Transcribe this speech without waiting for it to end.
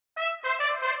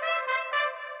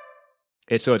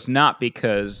So it's not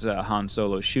because Han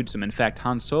Solo shoots him. In fact,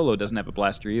 Han Solo doesn't have a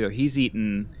blaster either. He's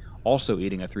also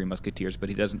eating a Three Musketeers, but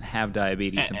he doesn't have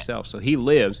diabetes himself, so he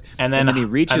lives. And then he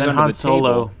reaches under Han the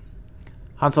table.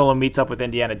 Han Solo meets up with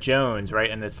Indiana Jones,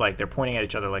 right? And it's like they're pointing at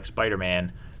each other like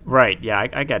Spider-Man. Right, yeah,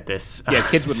 I get this. Yeah,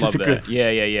 kids would love that.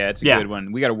 Yeah, it's a good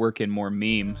one. We got to work in more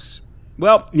memes.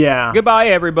 Well, yeah. Goodbye,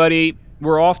 everybody.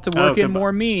 We're off to work in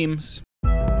more memes.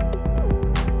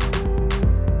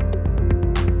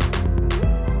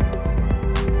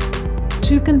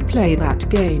 Two can play that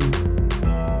game.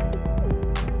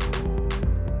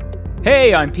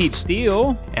 Hey, I'm Pete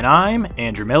Steele. And I'm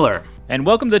Andrew Miller. And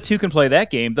welcome to Two Can Play That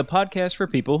Game, the podcast for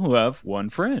people who have one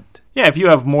friend. Yeah, if you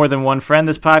have more than one friend,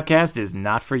 this podcast is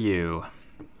not for you.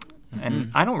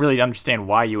 And I don't really understand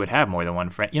why you would have more than one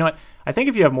friend. You know what? I think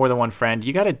if you have more than one friend,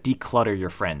 you got to declutter your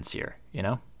friends here, you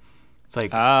know? It's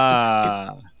like,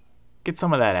 just get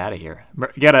some of that out of here.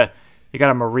 You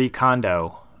gotta Marie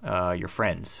Kondo your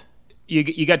friends.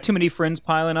 You got too many friends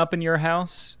piling up in your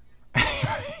house?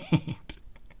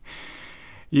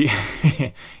 You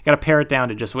got to pare it down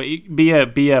to just be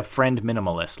a friend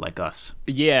minimalist like us.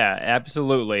 Yeah,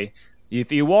 absolutely.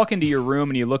 If you walk into your room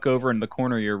and you look over in the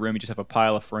corner of your room, you just have a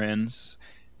pile of friends,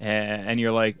 and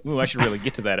you're like, "Ooh, I should really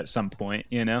get to that at some point,"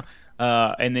 you know.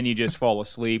 And then you just fall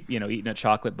asleep, you know, eating a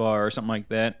chocolate bar or something like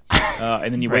that.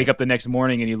 And then you wake up the next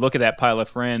morning and you look at that pile of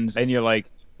friends and you're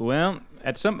like, "Well,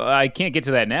 I can't get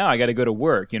to that now. I got to go to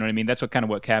work." You know what I mean? That's what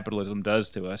capitalism does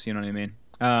to us. You know what I mean?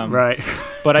 Right.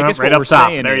 But I guess right what we're top.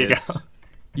 saying there you is, go.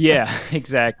 Yeah,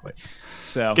 exactly.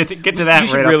 So get to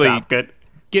that right really up top. Good.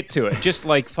 Get to it. Just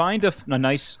like find a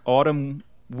nice autumn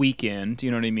weekend.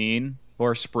 You know what I mean?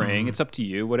 Or spring. It's up to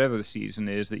you. Whatever the season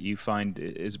is that you find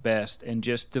is best, and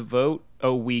just devote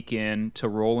a weekend to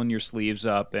rolling your sleeves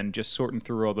up and just sorting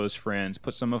through all those friends.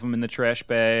 Put some of them in the trash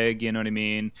bag. You know what I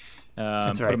mean?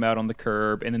 That's right. Put them out on the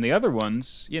curb, and then the other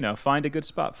ones, find a good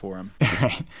spot for them.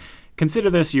 Consider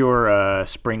this your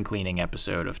spring cleaning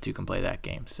episode of Two Can Play That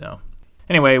Game. So,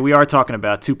 anyway, we are talking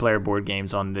about two-player board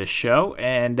games on this show,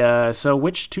 and so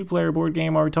which two-player board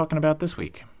game are we talking about this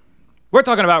week? We're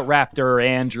talking about Raptor,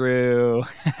 Andrew.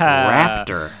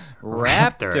 Raptor.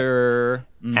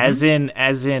 Mm-hmm.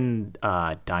 As in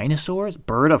dinosaurs,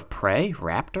 bird of prey,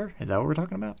 raptor. Is that what we're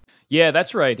talking about? Yeah,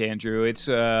 that's right, Andrew. It's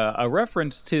a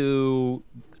reference to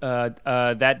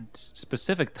that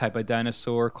specific type of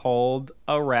dinosaur called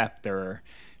a raptor,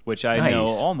 which I know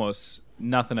almost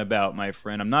nothing about, my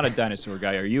friend. I'm not a dinosaur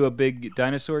guy. Are you a big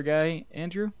dinosaur guy,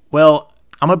 Andrew? Well,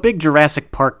 I'm a big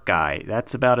Jurassic Park guy.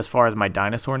 That's about as far as my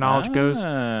dinosaur knowledge goes.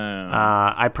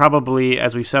 I probably,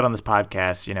 as we've said on this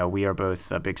podcast, we are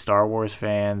both big Star Wars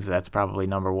fans. That's probably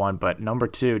number one. But number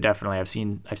two, definitely, I've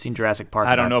seen Jurassic Park.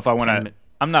 I don't know if I want to.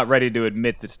 I'm not ready to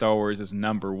admit that Star Wars is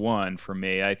number one for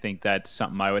me. I think that's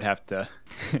something I would have to.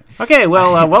 Okay,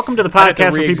 well, welcome to the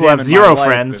podcast where people have zero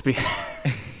friends. Pete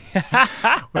and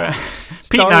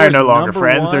I are no longer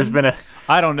friends. One? There's been a.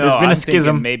 I don't know. There's been a thinking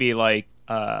schism. maybe like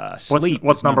sleep.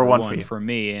 What's number one for you? For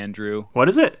me, Andrew? What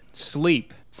is it?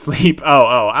 Sleep.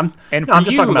 Oh, I'm you,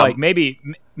 just talking about, like maybe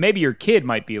your kid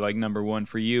might be like number one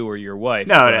for you or your wife.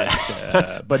 No,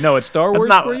 but no, it's Star Wars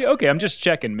not for you. Okay, I'm just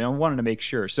checking, man. I wanted to make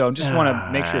sure. So I just want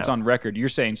to make sure it's on record. You're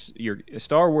saying your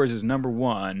Star Wars is number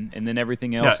one, and then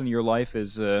everything else in your life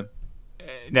is. No.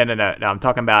 I'm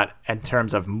talking about in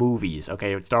terms of movies.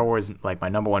 Okay, Star Wars is like my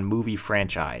number one movie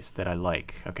franchise that I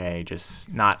like. Okay, just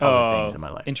not other things in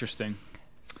my life. Interesting.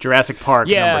 Jurassic Park,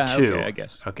 number two. Okay, I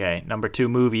guess. Okay, number two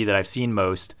movie that I've seen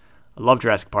most. I love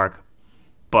Jurassic Park,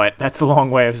 but that's a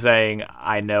long way of saying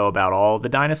I know about all the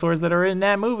dinosaurs that are in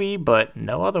that movie, but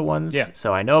no other ones. Yeah.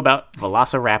 So I know about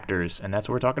Velociraptors, and that's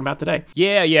what we're talking about today.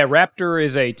 Yeah. Raptor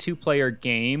is a two-player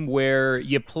game where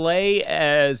you play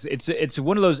as it's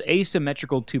one of those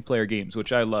asymmetrical two-player games,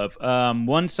 which I love.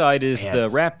 One side is the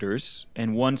Raptors,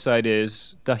 and one side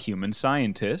is the human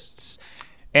scientists.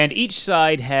 And each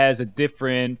side has a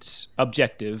different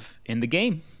objective in the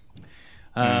game.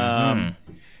 And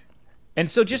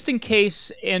so just in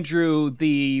case, Andrew,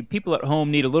 the people at home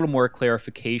need a little more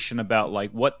clarification about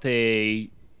like what they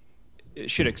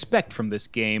should expect from this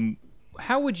game,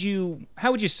 how would you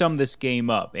sum this game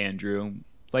up, Andrew?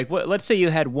 Like let's say you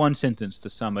had one sentence to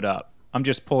sum it up. I'm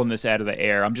just pulling this out of the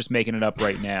air. I'm just making it up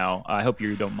right now. I hope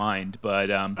you don't mind, but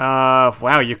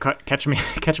wow, you catch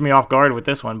me off guard with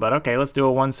this one, but okay, let's do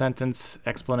a one-sentence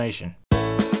explanation.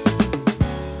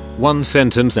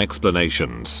 One-sentence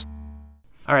explanations.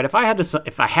 All right, if I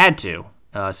had to,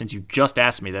 since you just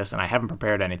asked me this and I haven't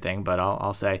prepared anything, but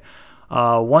I'll say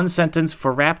one sentence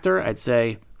for Raptor. I'd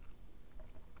say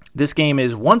this game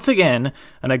is once again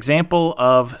an example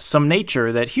of some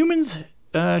nature that humans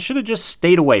should have just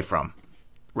stayed away from.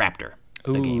 Raptor,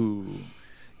 the Ooh, game.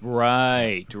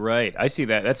 right. I see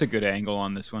that. That's a good angle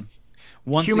on this one.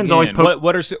 Once Humans again, always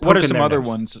what are some their other nose.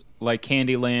 ones like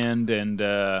Candyland and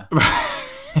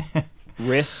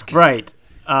Risk? Right.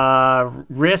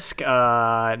 Risk.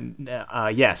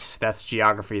 Yes, that's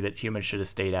geography that humans should have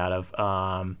stayed out of.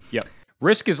 Yep.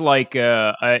 Risk is like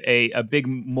a big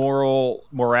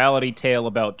morality tale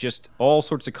about just all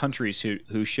sorts of countries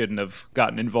who shouldn't have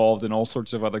gotten involved in all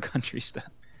sorts of other country stuff.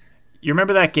 You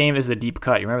remember that game? This is a deep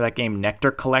cut. You remember that game Nectar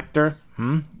Collector?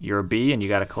 You're a bee and you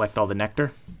got to collect all the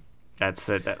nectar. That's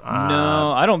it.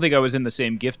 No, I don't think I was in the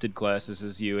same gifted classes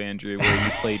as you, Andrew, where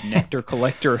you played Nectar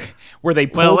Collector, where they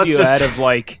pulled you out of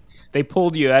like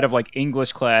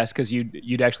English class because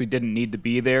you'd actually didn't need to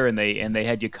be there, and they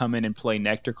had you come in and play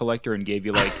Nectar Collector and gave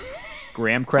you like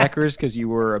graham crackers because you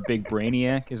were a big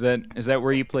brainiac. Is that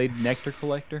where you played Nectar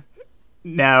Collector?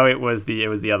 No, it was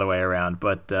the other way around,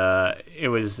 but it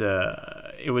was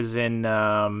in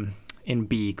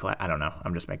B class. I don't know.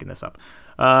 I'm just making this up.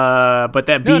 But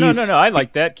that No. B's... I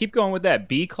like that. Keep going with that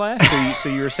B class. So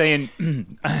you were saying,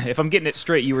 if I'm getting it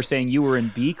straight, you were saying you were in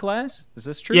B class. Is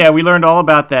this true? Yeah, we learned all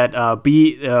about that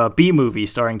B movie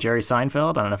starring Jerry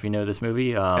Seinfeld. I don't know if you know this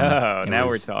movie. Now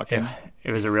we're talking.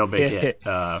 It was a real big hit.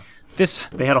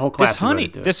 They had a whole class.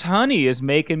 This honey is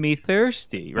making me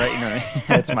thirsty, right? No,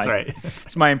 that's right.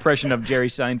 It's my impression of Jerry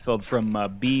Seinfeld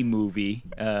from B movie.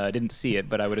 I didn't see it,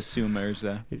 but I would assume there's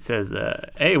a. It says,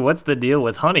 "Hey, what's the deal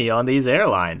with honey on these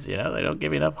airlines? You know, they don't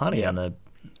give you enough honey on the."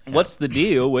 What's the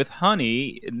deal with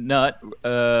honey nut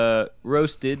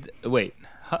roasted? Wait,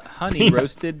 honey peanuts.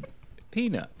 Roasted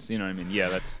peanuts. You know what I mean? Yeah,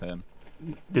 that's.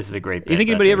 This is a great. You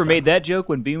think anybody ever made that joke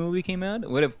when B movie came out?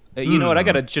 What if you know what? I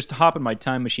gotta just hop in my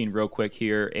time machine real quick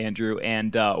here, Andrew,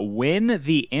 and win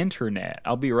the internet.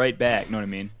 I'll be right back. Know what I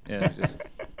mean? Yeah,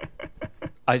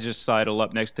 I just sidle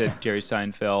up next to Jerry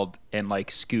Seinfeld and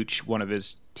like scooch one of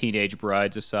his teenage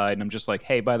brides aside, and I'm just like,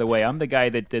 hey, by the way, I'm the guy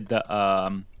that did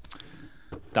the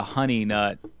honey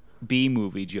nut B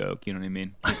movie joke. You know what I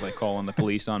mean? He's like calling the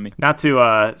police on me. Not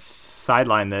to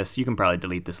sideline this, you can probably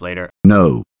delete this later.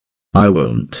 No, I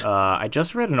won't. I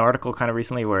just read an article kind of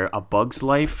recently where A Bug's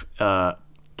Life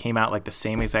came out like the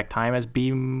same exact time as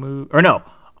B movie. Or no,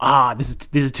 this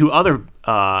is two other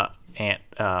bug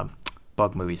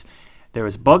movies. There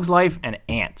was Bug's Life and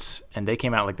Ants, and they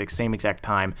came out like the same exact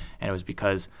time, and it was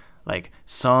because like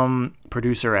some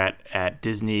producer at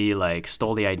Disney like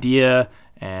stole the idea,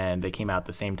 and they came out at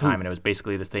the same time, and it was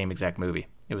basically the same exact movie.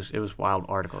 It was a wild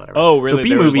article that I read. Oh, really? So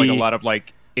There was like a lot of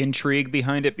like intrigue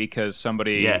behind it because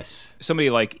somebody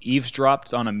like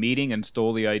eavesdropped on a meeting and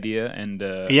stole the idea, and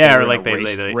or like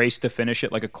they race to finish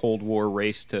it, like a Cold War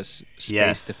race to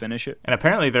space to finish it. And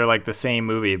apparently they're like the same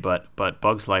movie, but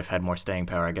Bug's Life had more staying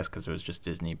power, I guess, because it was just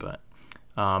Disney. But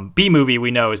B movie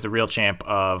we know is the real champ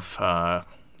of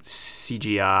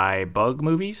CGI bug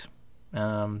movies.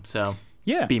 So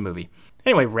yeah, B movie.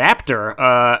 Anyway, Raptor.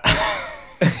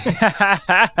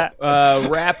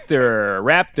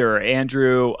 Raptor,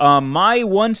 Andrew. My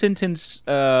one sentence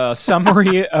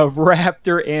summary of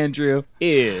Raptor, Andrew,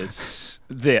 is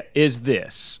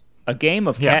this: a game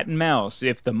of cat and mouse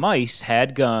if the mice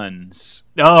had guns.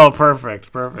 Oh,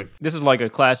 perfect. This is like a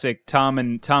classic Tom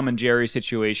and Jerry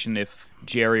situation. If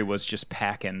Jerry was just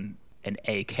packing an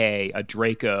AK, a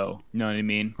Draco, you know what I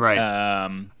mean?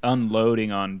 Right.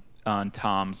 Unloading on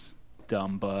Tom's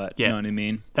dumb butt. You know what I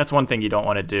mean? That's one thing you don't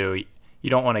want to do. You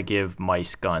don't want to give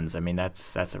mice guns. I mean,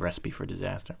 that's a recipe for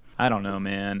disaster. I don't know,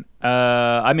 man.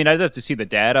 I mean, I'd have to see the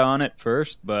data on it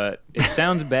first, but it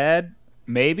sounds bad,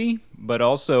 maybe. But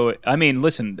also, I mean,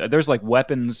 listen, there's like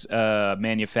weapons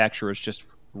manufacturers just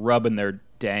rubbing their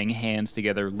dang hands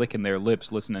together, licking their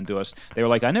lips, listening to us. They were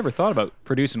like, I never thought about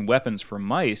producing weapons for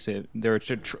mice. They're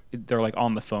like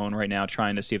on the phone right now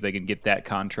trying to see if they can get that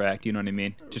contract. You know what I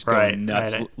mean? Just going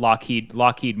nuts. Right.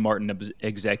 Lockheed Martin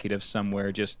executive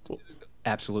somewhere just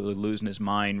absolutely losing his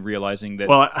mind, realizing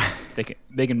that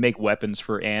they can make weapons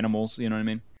for animals. You know what I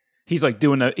mean? He's like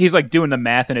doing the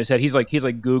math in his head. He's like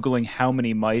googling how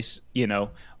many mice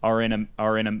are in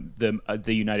the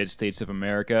United States of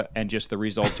America, and just the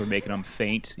results are making him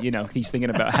faint. He's thinking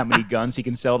about how many guns he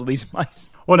can sell to these mice.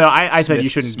 Well, no, I said you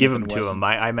shouldn't give them to him.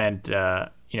 I meant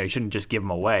you shouldn't just give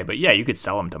them away. But yeah, you could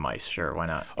sell them to mice. Sure, why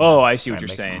not? I see what you're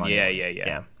saying.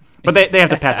 Yeah. But they have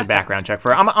to pass a background check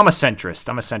for. I'm a centrist.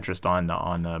 I'm a centrist on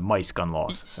the mice gun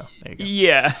laws. So there you go.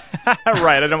 Yeah,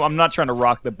 right. I'm not trying to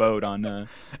rock the boat on.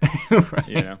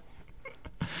 Right.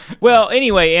 Well,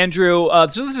 anyway, Andrew.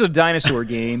 So this is a dinosaur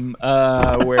game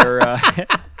where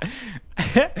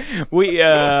you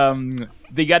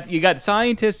got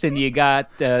scientists and you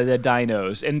got the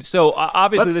dinos, and so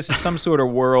obviously this is some sort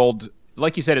of world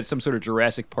like you said, it's some sort of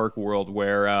Jurassic Park world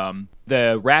where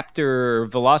the raptor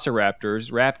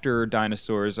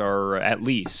dinosaurs are at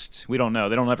least, we don't know,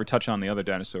 they don't ever touch on the other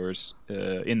dinosaurs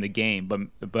in the game,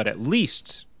 but at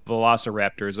least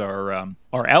velociraptors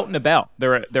are out and about.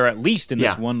 They're at least in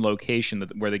this one location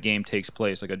where the game takes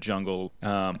place, like a jungle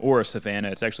or a savanna.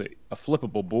 It's actually a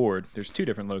flippable board. There's 2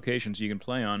 different locations you can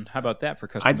play on. How about that for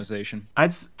customization?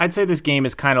 I'd say this game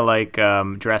is kind of like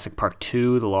Jurassic Park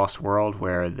 2, The Lost World,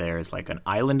 where there's like an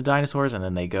island of dinosaurs and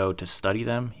then they go to study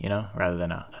them, rather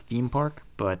than a theme park.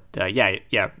 But yeah,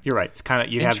 you're right. It's kind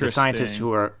of, you have the scientists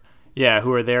who are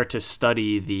there to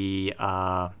study the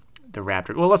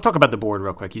raptor. Well, let's talk about the board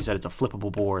real quick. You said it's a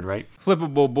flippable board, right?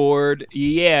 Flippable board.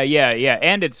 Yeah.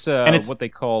 And it's what they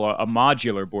call a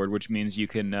modular board, which means you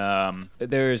can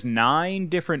there's 9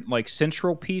 different like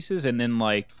central pieces and then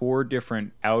like 4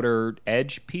 different outer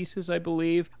edge pieces, I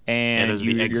believe. And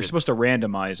you're supposed to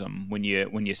randomize them when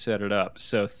you set it up.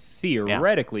 So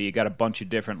theoretically, you got a bunch of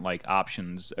different like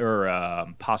options or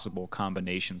possible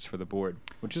combinations for the board,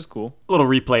 which is cool. A little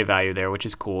replay value there, which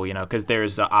is cool, because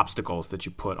there's obstacles that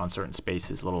you put on certain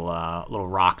spaces, little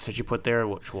rocks that you put there,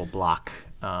 which will block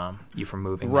you from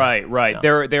moving. Right.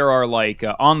 So. There are like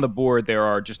on the board there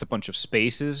are just a bunch of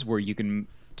spaces where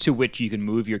to which you can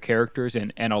move your characters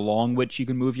and along which you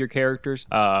can move your characters.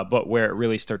 But where it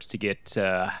really starts to get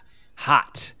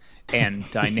hot and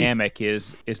dynamic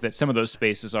is that some of those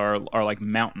spaces are like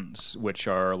mountains, which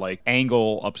are like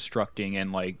angle obstructing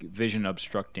and like vision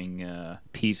obstructing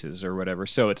pieces or whatever.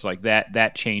 So it's like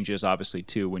that changes obviously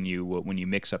too when you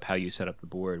mix up how you set up the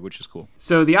board, which is cool.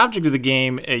 So the object of the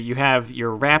game, you have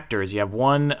your raptors. You have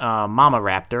one mama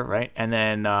raptor, right? And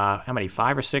then how many?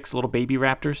 5 or 6 little baby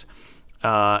raptors.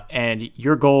 And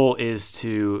your goal is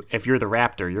to, if you're the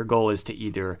raptor, your goal is to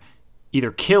either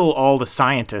kill all the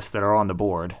scientists that are on the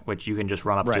board, which you can just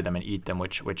run up to them and eat them,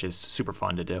 which is super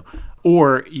fun to do,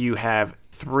 or you have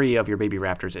 3 of your baby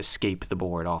raptors escape the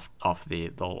board off the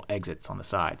little exits on the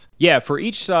sides. Yeah, for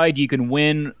each side you can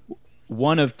win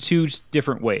one of 2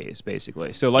 different ways,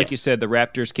 basically. So like you said, the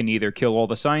raptors can either kill all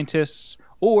the scientists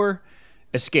or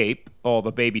escape all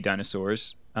the baby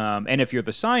dinosaurs. And if you're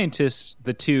the scientists,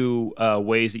 the 2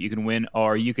 ways that you can win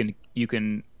are you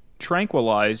can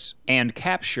tranquilize and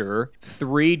capture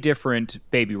 3 different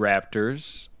baby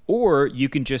raptors, or you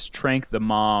can just trank the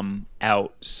mom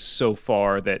out so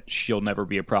far that she'll never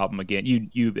be a problem again.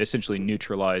 You essentially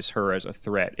neutralize her as a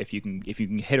threat if you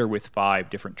can hit her with 5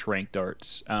 different trank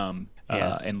darts and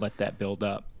let that build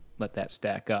up. Let that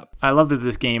stack up. I love that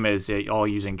this game is all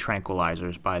using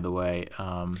tranquilizers, by the way.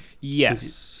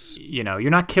 Yes. You're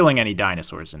not killing any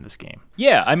dinosaurs in this game.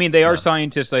 Yeah, I mean, they are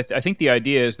scientists. I think the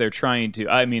idea is they're trying to,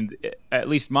 I mean, at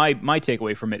least my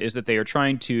takeaway from it is that they are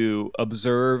trying to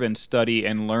observe and study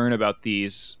and learn about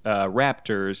these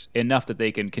raptors enough that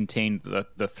they can contain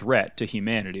the threat to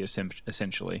humanity,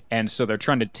 essentially. And so they're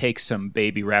trying to take some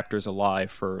baby raptors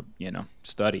alive for,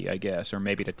 study, I guess, or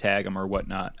maybe to tag them or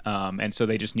whatnot. And so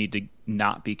they just need to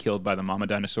not be killed by the mama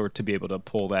dinosaur to be able to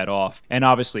pull that off. And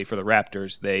obviously for the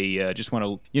raptors, they just want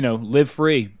to, live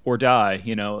free or die.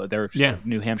 They're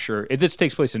New Hampshire. This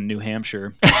takes place in New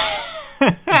Hampshire.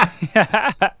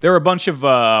 There are a bunch of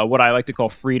what I like to call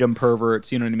freedom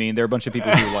perverts. You know what I mean? There are a bunch of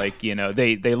people who like,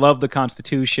 they love the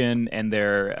Constitution, and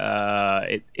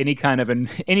they're any kind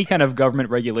of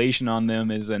government regulation on them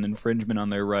is an infringement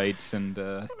on their rights. And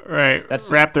right,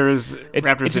 raptors.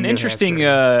 It's an interesting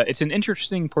it's an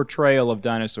interesting portrayal of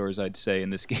dinosaurs, I'd say, in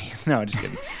this game. No, I'm just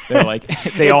kidding. They're like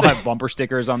they all have bumper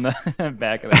stickers on the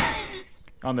back of them.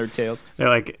 On their tails. They're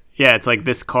like, it's like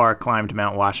this car climbed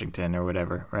Mount Washington or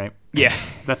whatever, right? Yeah.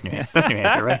 That's New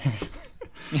Hampshire, right?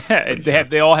 Yeah,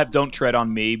 they all have "Don't tread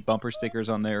on me" bumper stickers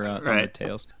on their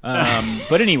tails.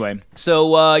 But anyway,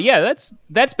 so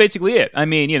that's basically it. I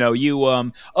mean,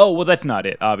 that's not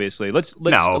it. Obviously, let's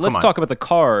talk about the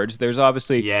cards. There's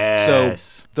obviously so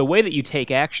the way that you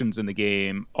take actions in the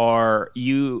game are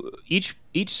each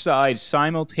side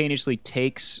simultaneously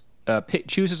takes.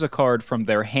 Chooses a card from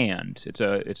their hand. It's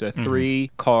a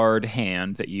 3-card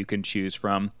hand that you can choose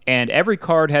from, and every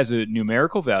card has a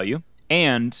numerical value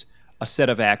and a set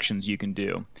of actions you can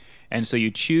do. And so you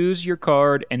choose your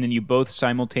card, and then you both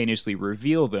simultaneously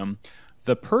reveal them.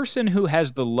 The person who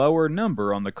has the lower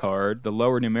number on the card, the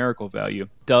lower numerical value,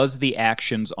 does the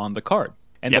actions on the card.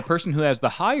 And the person who has the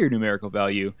higher numerical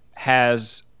value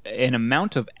has an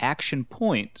amount of action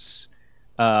points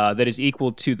that is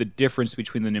equal to the difference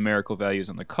between the numerical values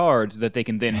on the cards that they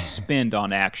can then spend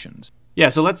on actions. Yeah,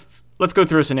 so let's go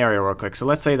through a scenario real quick. So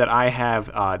let's say that I have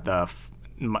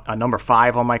a number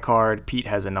 5 on my card. Pete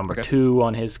has a number 2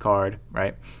 on his card,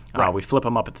 right? We flip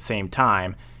them up at the same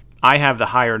time. I have the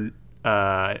higher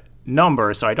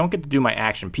number, so I don't get to do my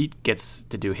action. Pete gets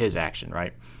to do his action,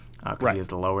 right? Because he has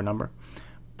the lower number.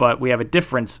 But we have a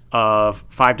difference of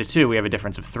 5 to 2. We have a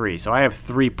difference of 3. So I have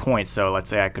 3 points. So let's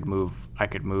say I could move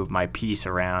my piece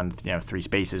around, 3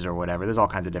 spaces or whatever. There's all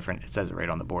kinds of different. It says it right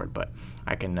on the board, but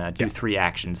I can do 3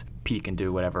 actions. Pete can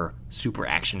do whatever super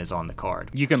action is on the card.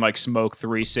 You can smoke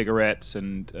 3 cigarettes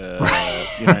and you know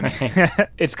what I mean?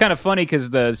 It's kind of funny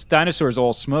because the dinosaurs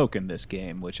all smoke in this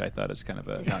game, which I thought is kind of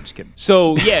no, I'm just kidding.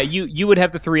 So yeah, you would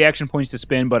have the 3 action points to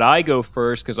spend, but I go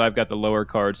first because I've got the lower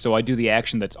card, so I do the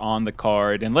action that's on the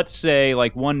card. And let's say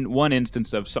one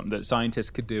instance of something that scientists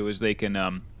could do is they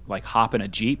can hop in a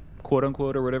Jeep, quote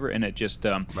unquote, or whatever, and it just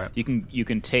you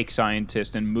can take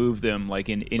scientists and move them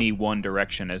in any one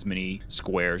direction as many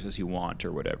squares as you want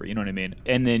or whatever, you know what I mean?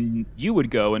 And then you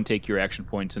would go and take your action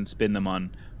points and spend them on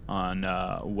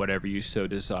whatever you so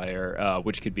desire,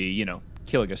 which could be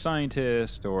killing a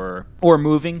scientist or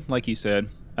moving, like you said.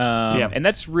 And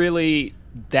that's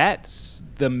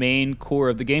the main core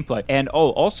of the gameplay. And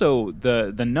also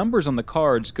the numbers on the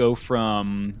cards go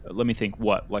from, let me think,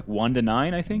 1 to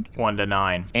 9, I think? 1 to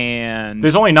 9. And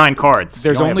there's only 9 cards.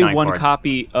 There's only one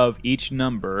copy of each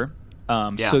number.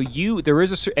 So there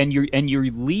is and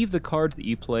you leave the cards that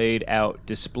you played out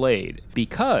displayed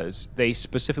because they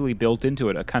specifically built into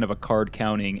it a kind of a card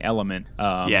counting element.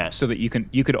 So that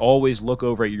you could always look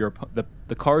over at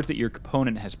the cards that your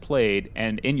opponent has played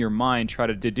and in your mind try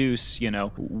to deduce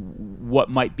what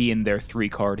might be in their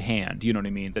 3-card hand. You know what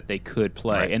I mean? That they could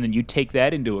play, right. And then you take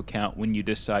that into account when you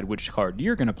decide which card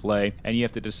you're going to play, and you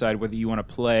have to decide whether you want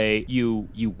to play you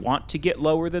want to get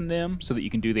lower than them so that you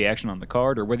can do the action on the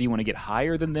card, or whether you want to get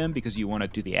higher than them because you want to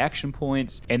do the action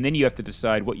points, and then you have to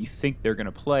decide what you think they're going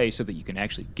to play so that you can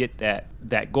actually get that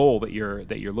goal that you're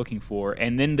looking for,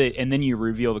 and then you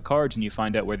reveal the cards and you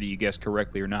find out whether you guessed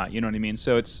correctly or not. You know what I mean?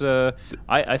 So it's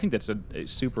I think that's a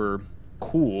super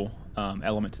cool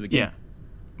element to the game. Yeah.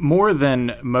 More than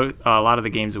a lot of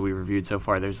the games that we reviewed so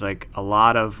far, there's a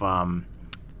lot of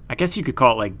I guess you could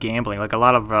call it gambling, a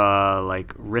lot of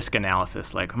risk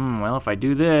analysis, well, if I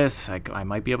do this, I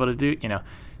might be able to do,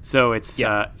 So it's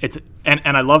and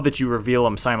I love that you reveal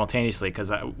them simultaneously,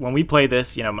 because when we play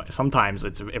this, sometimes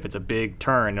if it's a big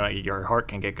turn, your heart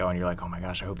can get going. You're like, oh my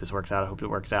gosh, I hope this works out. I hope it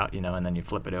works out. And then you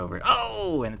flip it over.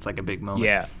 Oh, and it's a big moment.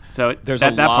 Yeah. So there's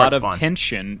a lot of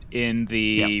tension in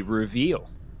the reveal.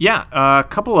 Yeah, a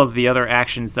couple of the other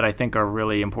actions that I think are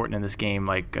really important in this game,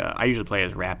 I usually play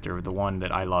as Raptor. The one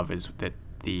that I love is that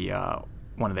the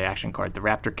one of the action cards, the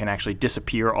Raptor can actually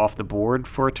disappear off the board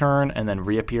for a turn and then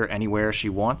reappear anywhere she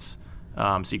wants.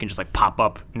 So you can just pop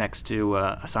up next to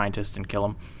a scientist and kill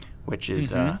him, which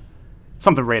is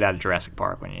something right out of Jurassic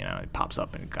Park when it pops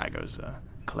up and the guy goes,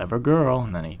 "Clever girl,"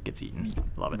 and then he gets eaten.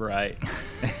 Love it. Right.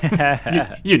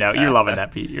 You're loving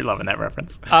that, Pete. You're loving that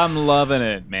reference. I'm loving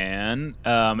it, man.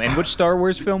 And which Star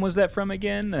Wars film was that from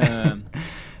again?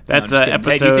 That's an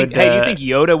episode. Hey, do you think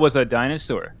Yoda was a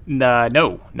dinosaur?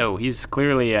 No. He's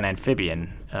clearly an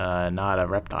amphibian, not a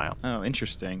reptile. Oh,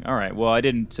 interesting. All right. Well, I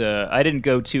didn't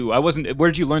go to. I wasn't. Where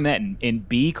did you learn that in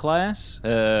B class?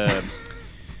 The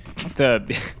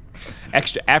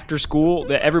extra after school.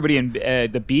 Everybody in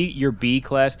your B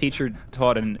class teacher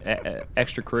taught an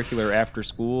extracurricular after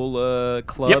school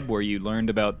club where you learned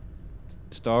about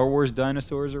Star Wars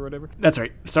dinosaurs or whatever. That's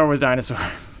right. Star Wars dinosaur.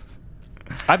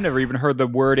 I've never even heard the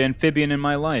word amphibian in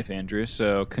my life, Andrew.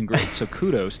 So so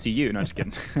kudos to you. No, just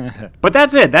kidding. But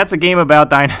that's it. That's a game about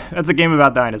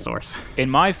dinosaurs. In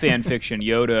my fan fiction,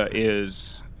 Yoda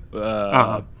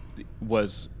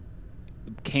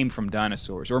came from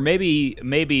dinosaurs, or maybe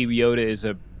Yoda is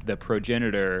the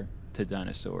progenitor to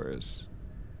dinosaurs.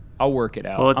 I'll work it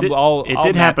out. Well, it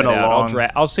did happen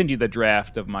I'll send you the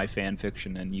draft of my fan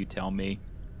fiction, and you tell me.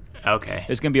 Okay.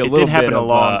 There's going to be a little bit of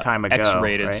long time ago,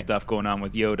 X-rated stuff going on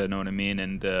with Yoda, know what I mean,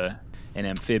 and an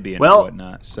amphibian and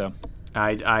whatnot. So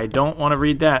I don't want to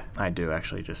read that. I do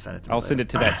actually. Just send it to me. I'll send it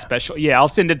to that special. Yeah, I'll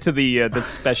send it to the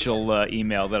special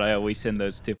email that I always send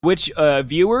those to. Which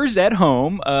viewers at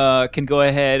home can go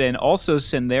ahead and also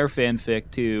send their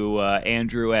fanfic to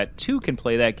Andrew at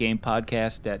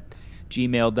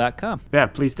 2canplaythatgamepodcast@gmail.com. Yeah,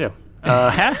 please do.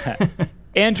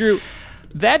 Andrew,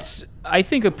 that's, I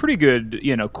think, a pretty good,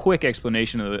 quick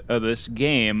explanation of this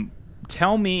game.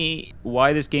 Tell me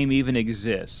why this game even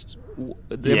exists.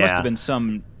 There must have been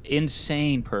some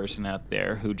insane person out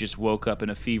there who just woke up in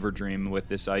a fever dream with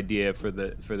this idea for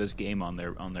this game on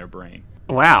their brain.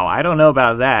 Wow, I don't know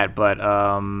about that, but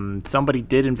somebody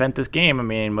did invent this game. I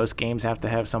mean, most games have to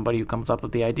have somebody who comes up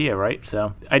with the idea, right?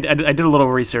 So I did a little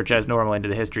research as normal into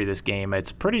the history of this game.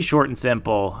 It's pretty short and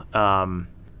simple.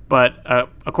 But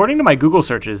according to my Google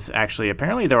searches, actually,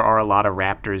 apparently there are a lot of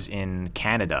raptors in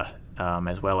Canada,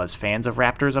 as well as fans of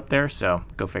raptors up there. So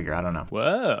go figure. I don't know.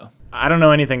 Whoa. I don't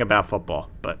know anything about football,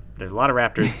 but there's a lot of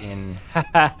raptors in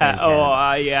Canada.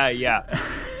 Oh, yeah.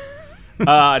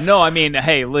 No, I mean,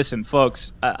 hey, listen,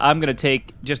 folks. I'm gonna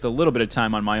take just a little bit of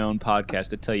time on my own podcast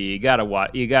to tell you gotta watch.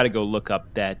 You gotta go look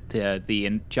up that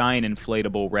the giant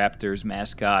inflatable Raptors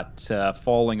mascot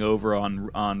falling over on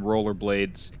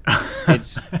rollerblades.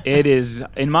 It is,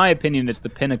 in my opinion, it's the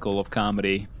pinnacle of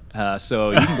comedy.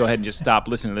 So you can go ahead and just stop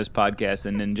listening to this podcast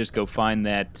and then just go find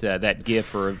that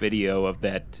GIF or a video of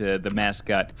the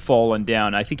mascot falling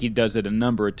down. I think he does it a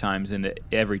number of times, and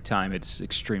every time it's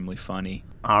extremely funny.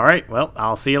 All right. Well,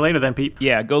 I'll see you later then, Pete.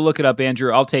 Yeah, go look it up,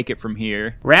 Andrew. I'll take it from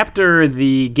here. Raptor,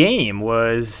 the game,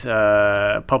 was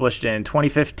published in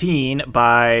 2015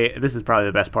 by, this is probably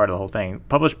the best part of the whole thing,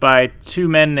 published by two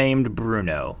men named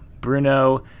Bruno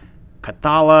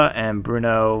Cathala and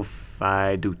Bruno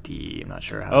Faidutti. I'm not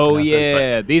sure how to pronounce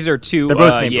yeah. These are two. They're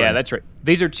both named Bruno. That's right.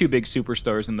 These are two big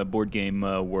superstars in the board game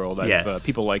world. Yes.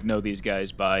 People know these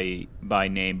guys by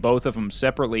name. Both of them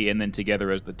separately and then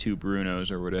together as the two Brunos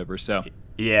or whatever. So.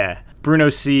 Yeah. Bruno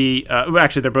C.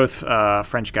 Actually, they're both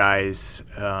French guys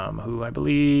who I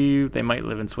believe they might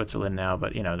live in Switzerland now,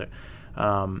 but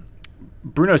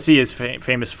Bruno C. is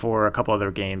famous for a couple other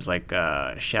games like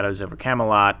Shadows over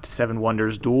Camelot, Seven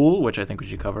Wonders Duel, which I think we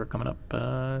should cover coming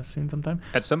up soon sometime.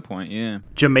 At some point, yeah.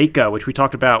 Jamaica, which we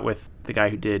talked about with the guy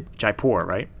who did Jaipur,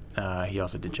 right? He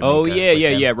also did Jamaica. Oh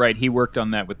yeah, right. He worked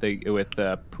on that with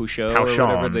Pouchot or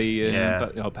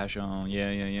whatever Passion.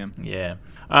 Yeah.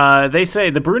 They say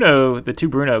the two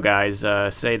Bruno guys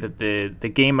say that the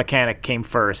game mechanic came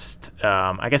first.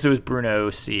 I guess it was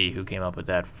Bruno C. who came up with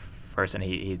that first, and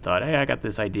he thought, hey, I got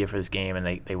this idea for this game,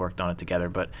 and they worked on it together.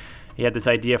 But he had this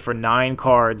idea for 9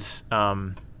 cards,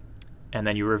 and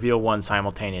then you reveal one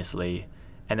simultaneously,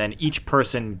 and then each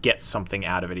person gets something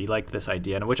out of it. He liked this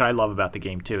idea, and which I love about the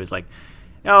game too, is like,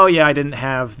 oh yeah, I didn't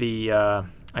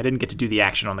get to do the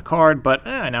action on the card, but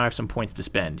now I have some points to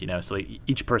spend, so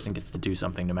each person gets to do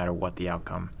something no matter what the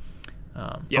outcome.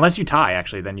 Unless you tie,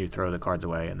 actually, then you throw the cards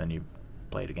away and then you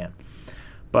play it again.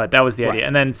 But that was the idea.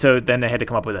 And then they had to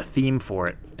come up with a theme for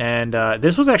it. And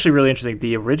this was actually really interesting.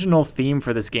 The original theme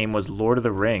for this game was Lord of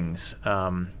the Rings,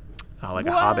 like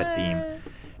a Hobbit theme.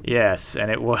 Yes,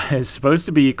 and it was supposed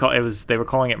to be they were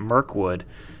calling it Mirkwood.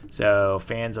 So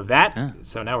fans of that.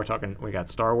 So now we got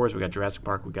Star Wars, we got Jurassic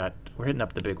Park, we're hitting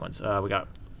up the big ones. We got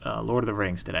Lord of the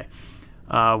Rings today.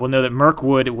 We'll know that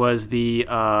Mirkwood was the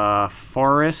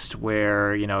forest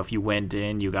where, if you went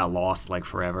in, you got lost like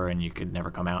forever and you could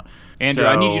never come out. Andrew,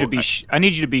 I need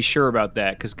you to be sure about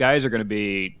that, because guys are going to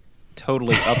be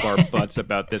totally up our butts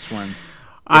about this one.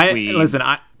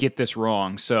 I get this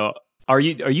wrong. So are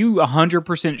you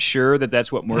 100% sure that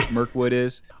that's what Mirkwood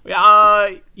is?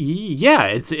 Yeah,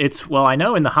 it's well, I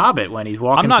know in The Hobbit when he's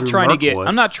walking. I'm not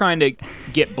trying to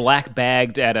get black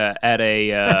bagged at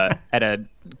a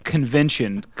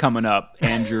convention coming up,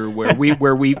 Andrew,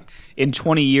 where we in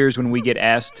 20 years when we get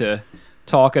asked to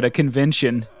talk at a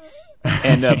convention.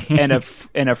 and a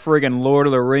friggin' Lord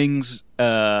of the Rings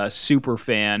super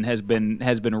fan has been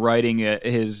writing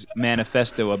his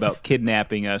manifesto about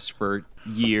kidnapping us for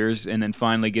years, and then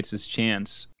finally gets his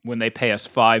chance when they pay us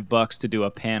 $5 to do a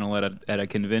panel at a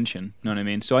convention. Know what I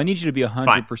mean? So I need you to be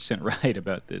 100% right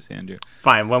about this, Andrew.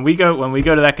 Fine. When we go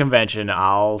to that convention,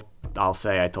 I'll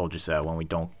say I told you so. When we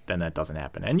don't, then that doesn't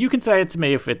happen. And you can say it to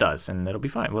me if it does, and it'll be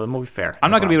fine. Well, we'll be fair.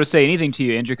 I'm not going to be able to say anything to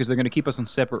you, Andrew, because they're going to keep us in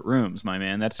separate rooms, my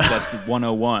man. That's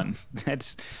 101.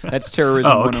 That's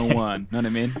terrorism 101. Know what I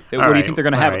mean? What do you think they're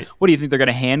going to have? Right. What do you think they're going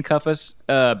to handcuff us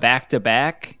back to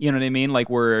back? You know what I mean?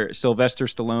 Like we're Sylvester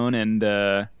Stallone and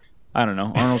I don't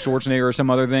know, Arnold Schwarzenegger or some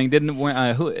other thing.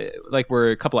 Like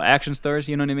we're a couple of action stars.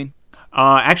 You know what I mean?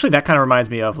 Actually, that kind of reminds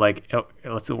me of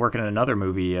let's work in another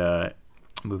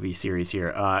movie series here.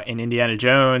 In Indiana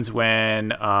Jones,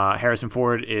 when Harrison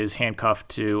Ford is handcuffed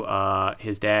to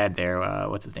his dad there,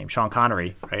 what's his name? Sean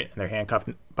Connery, right? And they're handcuffed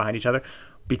behind each other.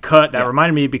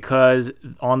 Reminded me because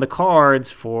on the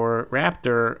cards for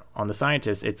Raptor, on the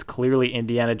scientist, it's clearly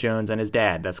Indiana Jones and his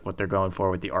dad. That's what they're going for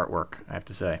with the artwork, I have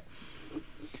to say.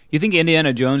 You think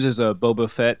Indiana Jones is a Boba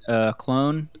Fett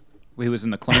clone? He was in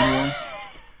the Clone Wars?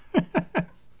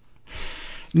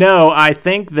 No, I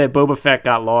think that Boba Fett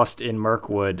got lost in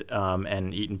Mirkwood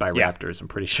and eaten by raptors. I'm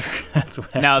pretty sure that's what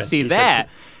happened. Now, see that.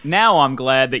 Now I'm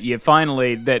glad that you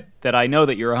finally that I know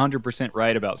that you're 100%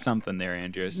 right about something there,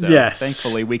 Andrew. So yes,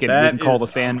 thankfully we can call the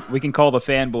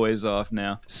fanboys off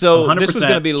now. So this was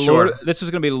going to be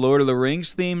Lord of the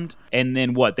Rings themed, and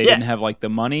then what? They didn't have like the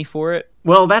money for it.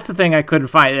 Well, that's the thing I couldn't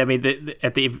find. I mean,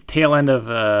 at the tail end of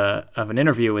an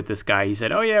interview with this guy, he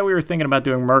said, "Oh yeah, we were thinking about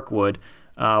doing Mirkwood."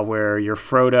 Where you're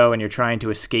Frodo and you're trying to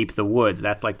escape the woods.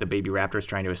 That's like the baby raptors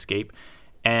trying to escape.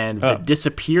 And the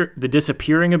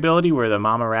disappearing ability where the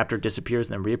mama raptor disappears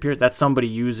and then reappears, that's somebody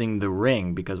using the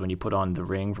ring, because when you put on the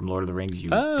ring from Lord of the Rings, you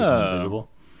become invisible.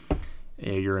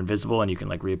 You're invisible and you can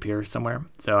like reappear somewhere.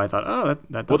 So I thought,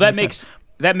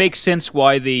 that makes sense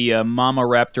why the mama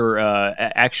raptor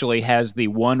actually has the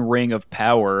one ring of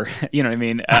power, you know what I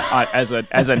mean,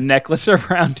 as a necklace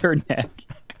around her neck.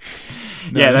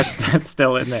 No. Yeah, that's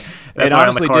still in there. That's why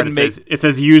honestly on the card it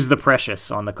says use the precious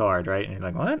on the card, right? And you're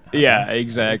like, what? Okay. Yeah,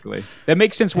 exactly. That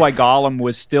makes sense why Gollum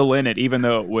was still in it, even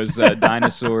though it was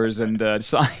dinosaurs and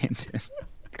scientists.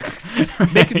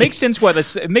 Makes sense why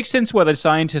the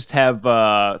scientists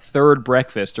have third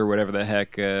breakfast or whatever the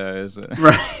heck is it?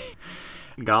 Right.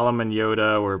 Gollum and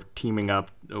Yoda were teaming up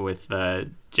with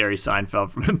Jerry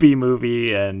Seinfeld from the B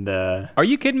Movie, and are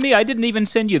you kidding me? I didn't even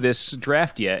send you this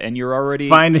draft yet, and you're already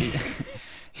finding.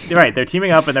 Right, they're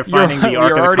teaming up and they're finding the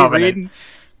Ark of the Covenant.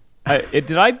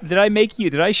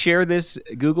 Did I share this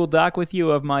Google Doc with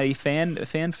you of my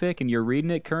fanfic, and you're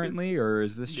reading it currently, or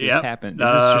is this just happened?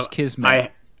 Is this just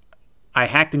kismet? I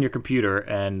hacked in your computer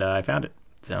and I found it.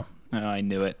 So I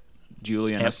knew it.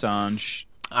 Julian Assange.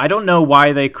 I don't know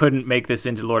why they couldn't make this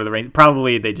into Lord of the Rings.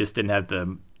 Probably they just didn't have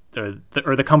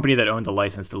the company that owned the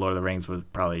license to Lord of the Rings was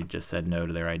probably just said no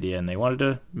to their idea, and they wanted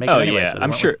to make it anyway. Yeah, so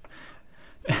I'm sure.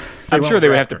 I'm sure they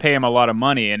would have to pay him a lot of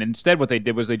money, and instead what they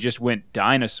did was they just went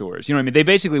dinosaurs. You know what I mean? They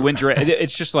basically went.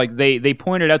 It's just like they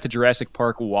pointed out to Jurassic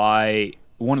Park why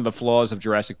one of the flaws of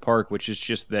Jurassic Park, which is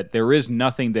just that there is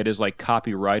nothing that is like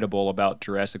copyrightable about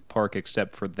Jurassic Park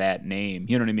except for that name.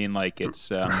 You know what I mean? Like it's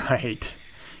right.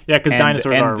 Yeah, because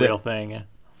dinosaurs are a real thing. Yeah.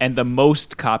 And the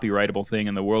most copyrightable thing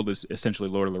in the world is essentially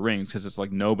Lord of the Rings, because it's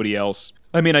like nobody else.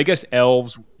 I mean, I guess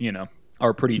elves,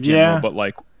 are pretty general, but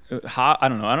like, I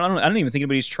don't know. I don't even think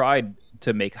anybody's tried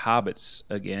to make hobbits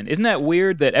again. Isn't that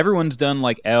weird that everyone's done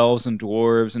like elves and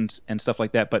dwarves and stuff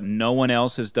like that, but no one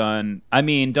else has done? I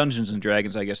mean, Dungeons and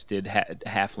Dragons, I guess, did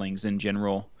halflings in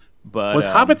general, but was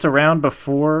hobbits around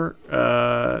before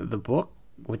the book?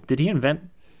 Did he invent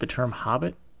the term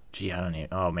hobbit? Gee, I don't know.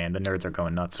 Oh man, the nerds are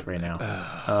going nuts right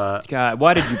now. God,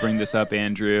 why did you bring this up,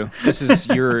 Andrew? This is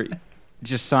your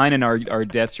just signing our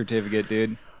death certificate,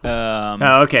 dude.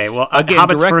 Okay. Well, again,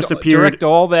 hobbits first appeared. Direct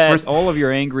all of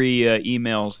your angry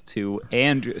emails to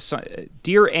Andrew.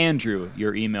 Dear Andrew,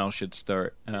 your email should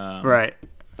start. Right.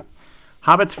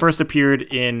 Hobbits first appeared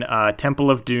in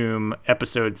Temple of Doom,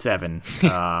 Episode 7,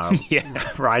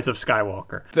 Rise of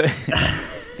Skywalker.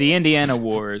 The Indiana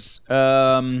Wars.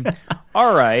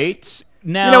 All right.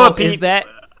 Now, you know what, Pete?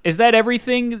 Is that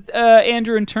everything,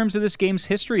 Andrew, in terms of this game's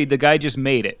history? The guy just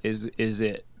made it. Is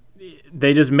it?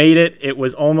 They just made it. It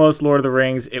was almost Lord of the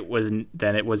Rings. It was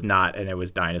not, and it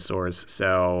was dinosaurs.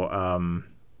 So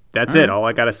that's it. All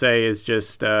I got to say is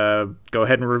just go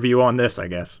ahead and review on this, I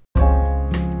guess.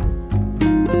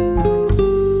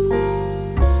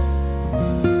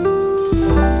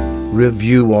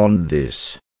 Review on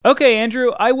this. Okay,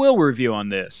 Andrew, I will review on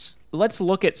this. Let's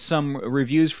look at some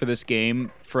reviews for this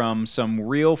game from some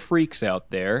real freaks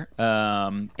out there,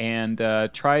 and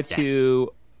try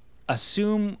to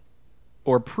assume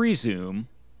or presume,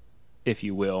 if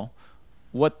you will,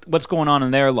 what's going on in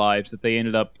their lives that they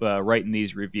ended up writing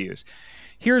these reviews.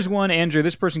 Here's one, Andrew.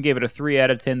 This person gave it a 3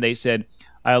 out of 10. They said,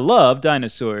 I love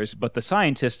dinosaurs, but the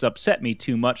scientists upset me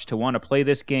too much to want to play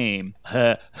this game.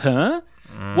 Huh?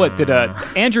 What,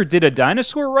 Andrew, did a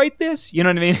dinosaur write this? You know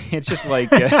what I mean? It's just like,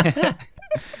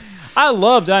 I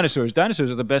love dinosaurs.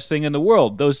 Dinosaurs are the best thing in the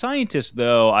world. Those scientists,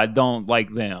 though, I don't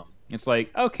like them. It's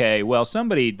like, okay, well,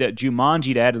 somebody that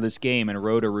Jumanji'd out of this game and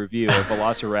wrote a review of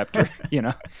Velociraptor,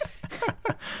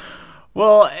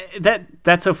 Well,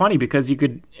 that's so funny because you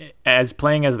could, as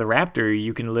playing as the raptor,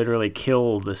 you can literally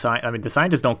kill the the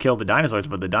scientists don't kill the dinosaurs,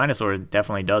 but the dinosaur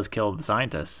definitely does kill the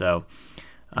scientists. So,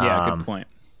 yeah, good point.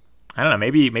 I don't know.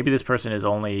 Maybe this person is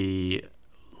only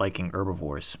liking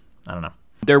herbivores. I don't know.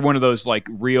 They're one of those like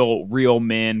real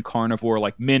men carnivore,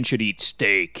 like men should eat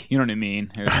steak. You know what I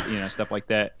mean? Stuff like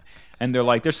that. and they're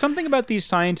like, there's something about these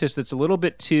scientists that's a little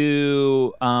bit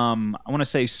too, I want to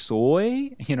say soy.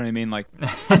 You know what I mean? Like,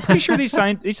 I'm pretty sure these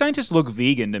scientists look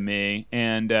vegan to me,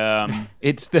 and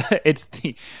it's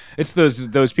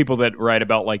those people that write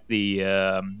about like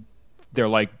they're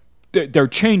like they're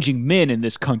changing men in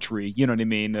this country. You know what I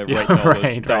mean? Writing all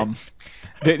those dumb.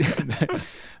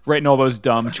 Writing all those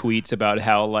dumb tweets about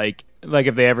how like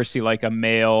if they ever see like a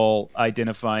male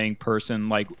identifying person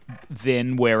like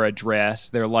then wear a dress,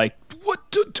 they're like, what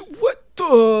the you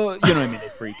know what I mean? They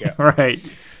freak out. Right.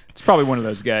 It's probably one of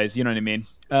those guys. You know what I mean?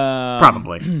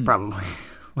 Probably.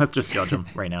 Let's just judge them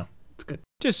right now. It's good.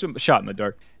 Just a shot in the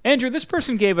dark. Andrew, this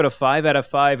person gave it a 5 out of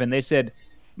 5, and they said,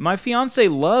 my fiance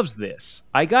loves this.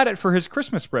 I got it for his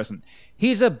Christmas present.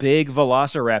 He's a big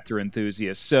Velociraptor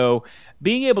enthusiast, so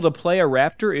being able to play a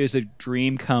raptor is a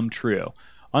dream come true.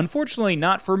 Unfortunately,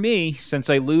 not for me, since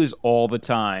I lose all the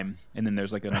time. And then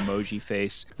there's like an emoji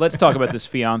face. Let's talk about this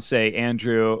fiance,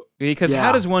 Andrew, because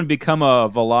how does one become a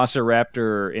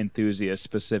Velociraptor enthusiast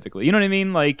specifically? You know what I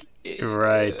mean? Like,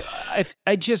 right.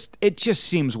 it just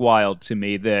seems wild to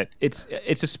me that it's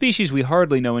a species we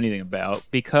hardly know anything about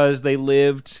because they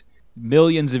lived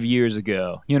millions of years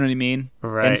ago. You know what I mean?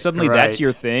 Right. And suddenly that's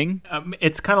your thing.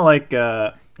 It's kind of like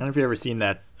I don't know if you've ever seen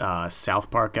that South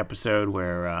Park episode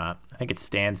where I think it's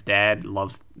Stan's dad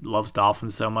loves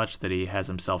dolphins so much that he has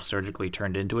himself surgically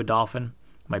turned into a dolphin.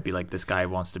 Might be like this guy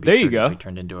wants to be surgically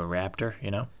turned into a raptor,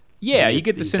 you know? Yeah, you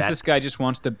get the sense this guy just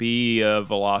wants to be a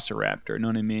Velociraptor, know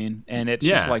what I mean? And it's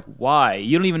just like, why?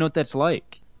 You don't even know what that's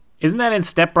like. Isn't that in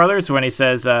Step Brothers when he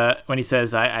says, I what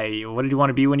did you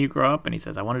want to be when you grow up? And he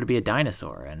says, I wanted to be a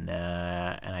dinosaur, and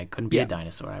I couldn't be a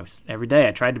dinosaur. Every day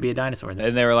I tried to be a dinosaur.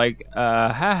 And they were like,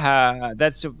 haha,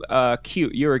 that's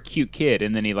cute. You're a cute kid.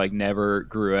 And then he like never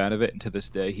grew out of it. And to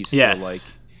this day, he's still like,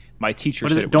 my teacher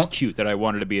said it was cute that I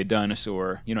wanted to be a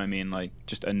dinosaur. You know what I mean? Like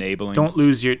just enabling.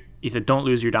 He said, don't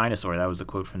lose your dinosaur. That was the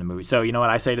quote from the movie. So you know what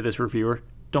I say to this reviewer?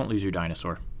 Don't lose your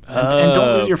dinosaur. And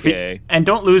don't lose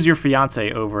don't lose your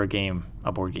fiance over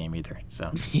a board game either.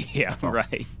 So yeah,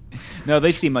 right. No,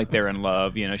 they seem like they're in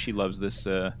love. You know, she loves this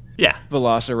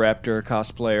Velociraptor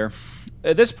cosplayer.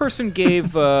 This person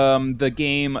gave the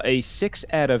game a 6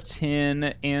 out of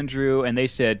 10, Andrew, and they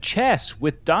said chess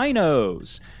with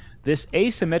dinos. This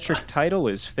asymmetric title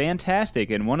is fantastic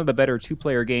and one of the better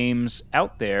two-player games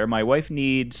out there. My wife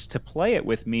needs to play it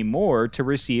with me more to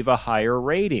receive a higher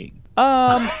rating.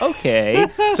 Okay.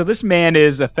 So this man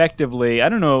is effectively, I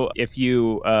don't know if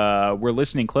you were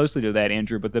listening closely to that,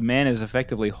 Andrew, but the man is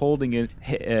effectively holding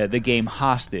the game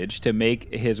hostage to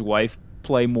make his wife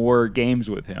play more games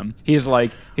with him. He's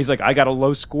like, I got a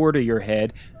low score to your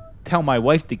head. Tell my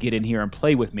wife to get in here and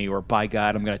play with me, or by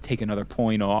God, I'm going to take another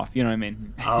point off. You know what I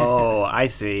mean? Oh, I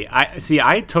see.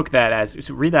 I took that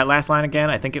as, read that last line again.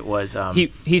 I think it was...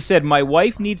 He said, my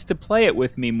wife needs to play it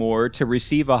with me more to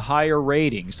receive a higher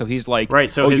rating. So he's like, right,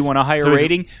 so you want a higher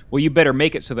rating? Well, you better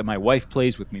make it so that my wife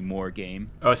plays with me more, game.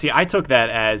 Oh, see, I took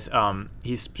that as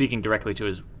he's speaking directly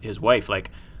to his wife. Like,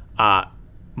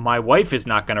 my wife is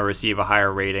not going to receive a higher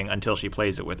rating until she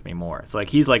plays it with me more. It's like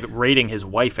he's like rating his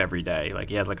wife every day. Like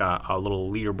he has like a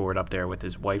little leaderboard up there with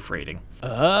his wife rating.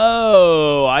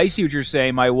 Oh, I see what you're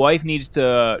saying. My wife needs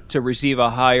to receive a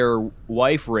higher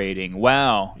wife rating.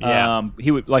 Wow. Yeah.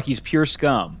 He's pure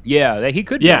scum. Yeah, he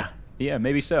could be. Yeah,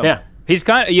 maybe so. Yeah. He's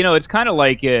kind of, it's kind of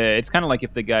like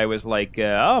if the guy was like,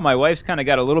 oh, my wife's kind of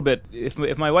got a little bit.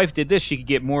 If my wife did this, she could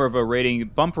get more of a rating,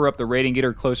 bump her up the rating, get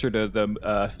her closer to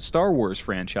the Star Wars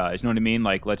franchise. You know what I mean?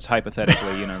 Like, let's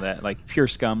hypothetically, that like pure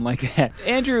scum like that.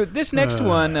 Andrew, this next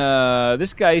one,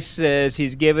 this guy says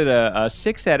he's given a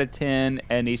 6 out of 10,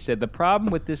 and he said the problem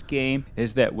with this game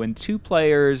is that when two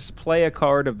players play a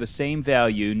card of the same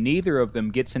value, neither of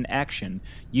them gets an action.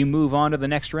 You move on to the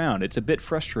next round. It's a bit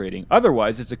frustrating.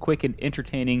 Otherwise, it's a quick and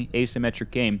entertaining asymmetric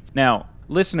game. Now,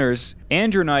 listeners,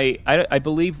 Andrew and I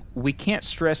believe we can't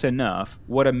stress enough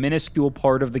what a minuscule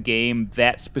part of the game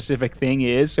that specific thing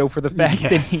is. So for the fact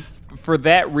that for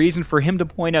that reason, for him to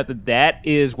point out that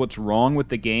is what's wrong with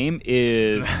the game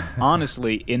is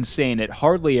honestly insane. It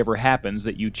hardly ever happens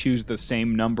that you choose the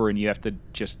same number and you have to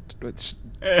just replay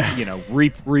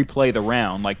the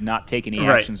round, like not take any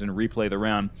actions and replay the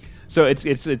round. So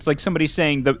it's like somebody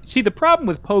saying the problem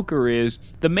with poker is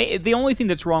the only thing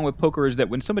that's wrong with poker is that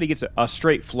when somebody gets a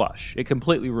straight flush, it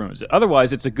completely ruins it.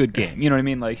 Otherwise, it's a good game. You know what I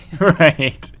mean? Like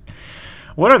right.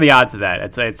 What are the odds of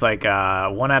that? It's like 1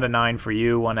 out of 9 for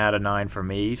you, 1 out of 9 for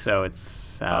me. So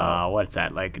it's what's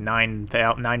that, like 9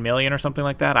 million or something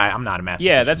like that? I'm not a mathematician.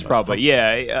 Yeah, that's probably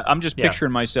I'm just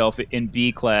picturing myself in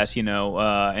B class,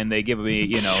 and they give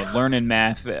me learning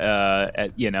math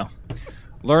at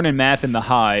learning math in the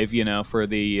hive, for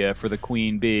the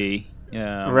queen bee,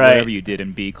 Right. whatever you did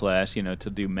in bee class, to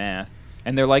do math.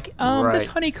 And they're like, Right. this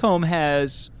honeycomb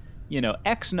has,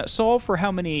 X, solve for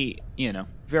how many,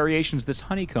 variations this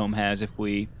honeycomb has if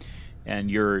we,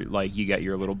 and you're like, you got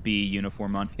your little bee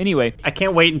uniform on. Anyway. I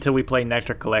can't wait until we play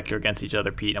Nectar Collector against each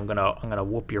other, Pete. I'm gonna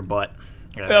whoop your butt.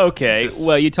 Okay,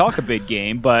 well, you talk a big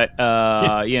game, but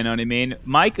you know what I mean.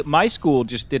 My school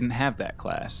just didn't have that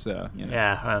class, so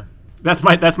Yeah, that's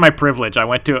my privilege. I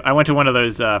went to one of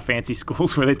those fancy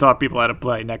schools where they taught people how to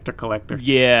play Nectar Collector.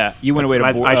 Yeah, you went away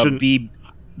to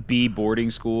B boarding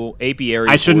school, apiary.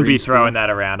 I shouldn't be throwing that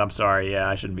around. I'm sorry. Yeah,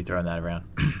 I shouldn't be throwing that around.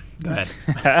 Go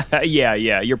ahead. Yeah,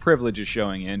 your privilege is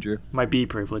showing, Andrew. My B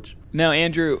privilege. Now,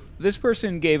 Andrew, this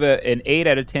person gave an 8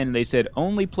 out of 10, and they said,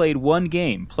 only played one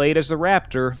game, played as a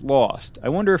Raptor, lost. I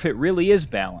wonder if it really is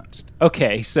balanced.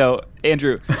 Okay, so,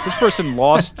 Andrew, this person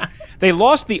lost. They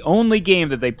lost the only game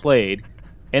that they played,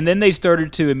 and then they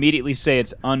started to immediately say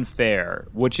it's unfair,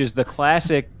 which is the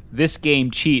classic, this game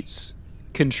cheats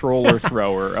controller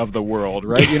thrower of the world,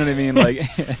 right? You know what I mean?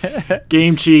 Like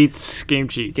game cheats. Game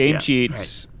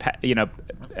cheats. Right.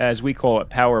 As we call it,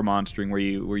 power monstering, where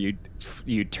you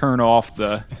turn off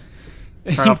the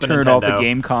turn off the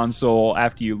game console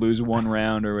after you lose one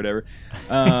round or whatever.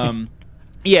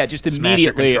 Yeah, just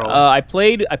immediately. I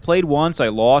played once. I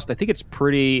lost. I think it's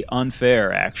pretty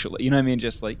unfair, actually. You know what I mean?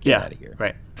 Just like get out of here.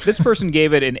 Right. This person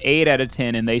gave it an 8 out of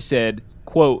 10, and they said,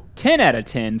 quote, 10 out of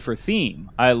 10 for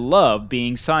theme. I love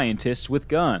being scientists with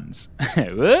guns.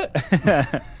 What?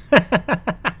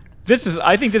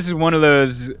 I think this is one of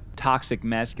those toxic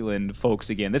masculine folks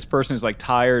again. This person is like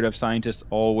tired of scientists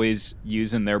always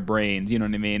using their brains. You know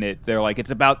what I mean? They're like,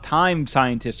 it's about time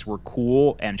scientists were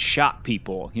cool and shot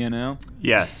people,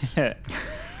 Yes.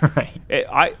 Right.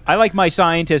 I like my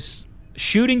scientists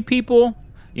shooting people,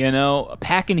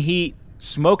 packing heat,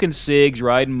 smoking cigs,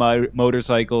 riding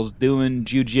motorcycles, doing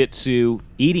jujitsu,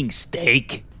 eating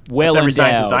steak, well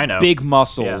endowed, big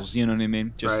muscles. Yeah. You know what I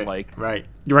mean? Just right.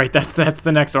 You're right. That's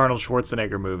the next Arnold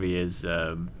Schwarzenegger movie. Is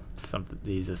something?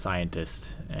 He's a scientist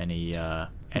and he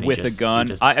with a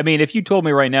gun. I mean, if you told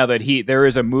me right now that there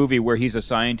is a movie where he's a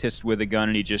scientist with a gun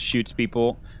and he just shoots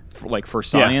people for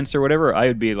science or whatever, I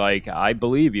would be like, I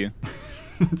believe you.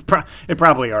 It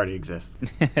probably already exists.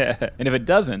 And if it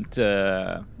doesn't,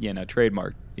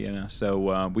 trademark,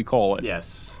 so we call it.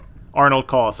 Yes. Arnold,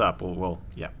 call us up. We'll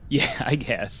yeah. Yeah, I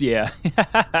guess, yeah.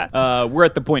 We're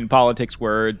at the point in politics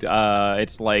where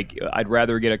it's like I'd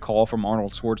rather get a call from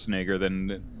Arnold Schwarzenegger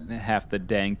than half the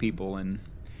dang people. And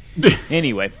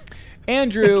anyway,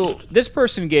 Andrew, this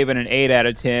person gave it an 8 out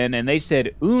of 10, and they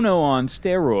said Uno on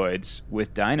steroids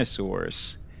with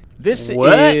dinosaurs. This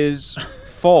is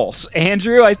false.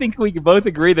 Andrew, I think we can both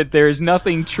agree that there is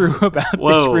nothing true about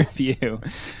this review.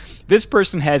 This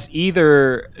person has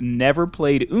either never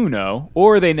played Uno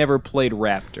or they never played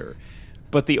Raptor.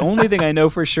 But the only thing I know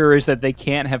for sure is that they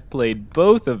can't have played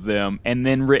both of them and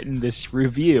then written this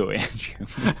review, Andrew.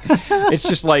 It's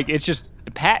just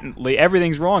patently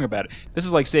everything's wrong about it. This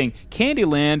is like saying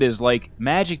Candyland is like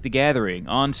Magic the Gathering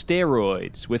on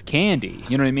steroids with candy.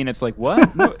 You know what I mean? It's like,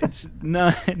 what? No, it's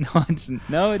not.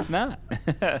 No, it's not.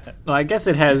 Well, I guess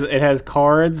it has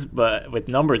cards, but with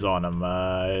numbers on them.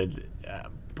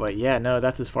 But yeah, no,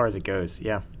 that's as far as it goes.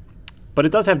 Yeah, but it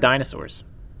does have dinosaurs,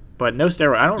 but no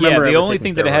steroids. I don't remember. Yeah, the only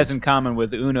thing that it has in common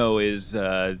with Uno is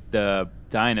the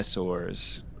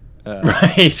dinosaurs.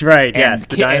 Right. Yes,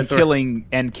 the dinosaurs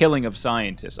and killing of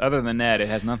scientists. Other than that, it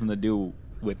has nothing to do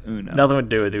with Uno. Nothing to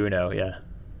do with Uno. Yeah,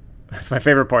 that's my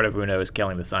favorite part of Uno is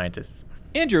killing the scientists.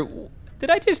 Andrew, did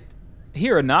I just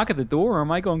hear a knock at the door, or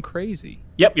am I going crazy?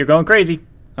 Yep, you're going crazy.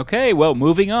 Okay, well,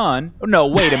 moving on. Oh, no,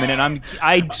 wait a minute.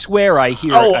 I swear I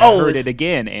heard it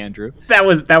again, Andrew. That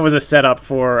was a setup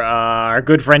for our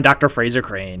good friend Dr. Fraser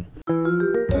Crane.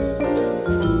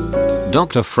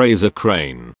 Dr. Fraser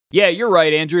Crane. Yeah, you're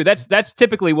right, Andrew. That's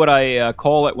typically what I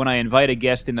call it when I invite a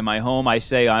guest into my home. I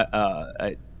say,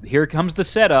 here comes the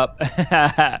setup.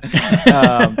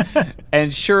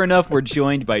 And sure enough, we're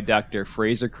joined by Dr.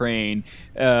 Fraser Crane,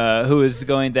 who is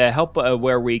going to help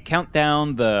where we count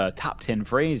down the top 10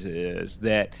 phrases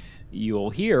that you'll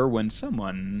hear when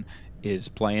someone is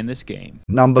playing this game.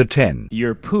 Number 10.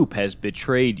 Your poop has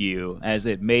betrayed you, as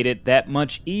it made it that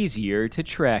much easier to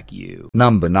track you.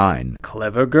 Number 9.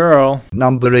 Clever girl.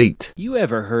 Number 8. You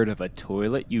ever heard of a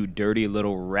toilet, you dirty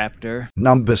little raptor?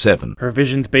 Number 7. Her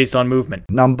vision's based on movement.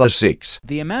 Number 6.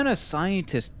 The amount of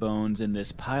scientist bones in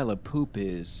this pile of poop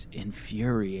is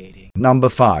infuriating. Number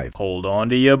 5. Hold on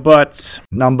to your butts.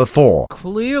 Number 4.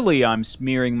 Clearly I'm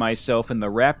smearing myself in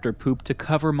the raptor poop to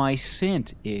cover my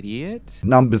scent, idiot.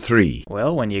 Number 3. 3.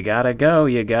 Well, when you gotta go,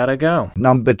 you gotta go.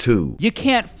 Number 2. You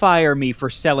can't fire me for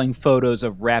selling photos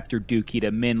of Raptor Dookie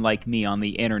to men like me on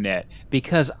the internet,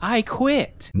 because I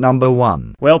quit. Number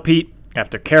 1. Well, Pete,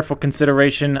 after careful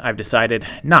consideration, I've decided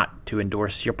not to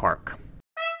endorse your park.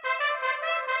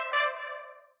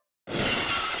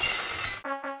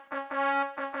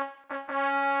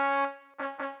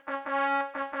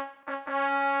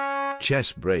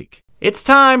 Chess break. It's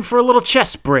time for a little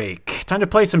chess break. Time to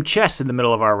play some chess in the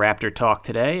middle of our Raptor talk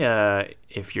today.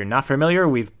 If you're not familiar,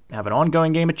 we have an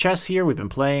ongoing game of chess here. We've been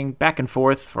playing back and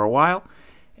forth for a while.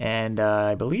 And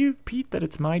I believe, Pete, that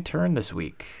it's my turn this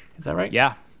week. Is that right?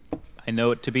 Yeah, I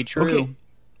know it to be true. Okay.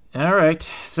 All right.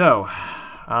 So,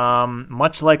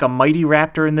 much like a mighty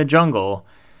raptor in the jungle,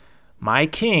 my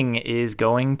king is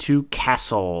going to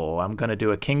castle. I'm going to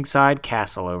do a kingside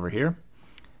castle over here.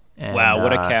 And, Wow,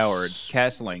 what a coward.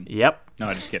 Castling. Yep. No,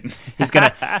 I'm just kidding. He's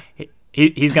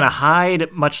gonna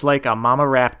hide much like a mama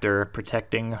raptor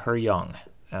protecting her young.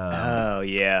 Oh,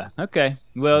 yeah. Okay.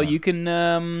 Well, you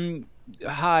can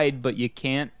hide, but you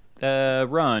can't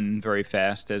run very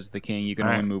fast as the king. You can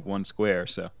only move one square,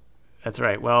 so. That's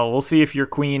right. Well, we'll see if your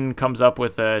queen comes up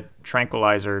with a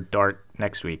tranquilizer dart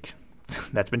next week.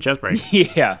 That's been Chess Break.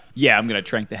 Yeah, I'm going to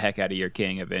trank the heck out of your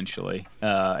king eventually,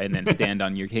 and then stand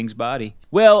on your king's body.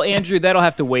 Well, Andrew, that'll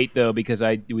have to wait, though, because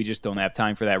we just don't have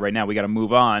time for that right now. We got to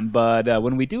move on. But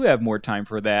when we do have more time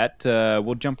for that,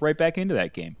 we'll jump right back into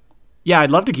that game. Yeah,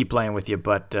 I'd love to keep playing with you,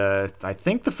 but I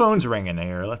think the phone's ringing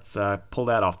here. Let's pull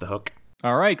that off the hook.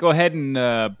 All right, go ahead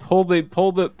and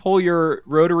pull your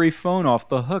rotary phone off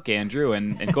the hook, Andrew,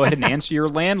 and go ahead and answer your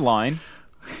landline.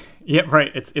 Yeah,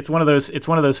 right. It's one of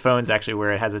those phones actually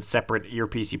where it has a separate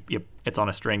earpiece. It's on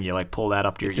a string. You like pull that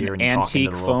up to your ear and you talk into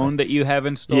the antique phone that you have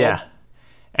installed. Yeah,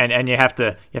 and you have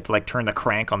to like turn the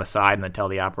crank on the side and then tell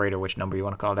the operator which number you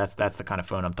want to call. That's the kind of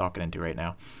phone I'm talking into right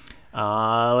now.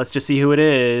 Let's just see who it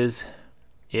is.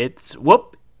 It's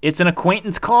an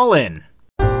acquaintance call-in.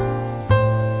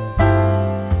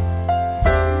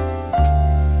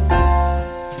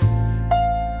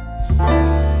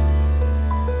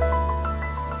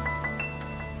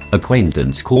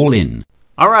 Acquaintance call-in.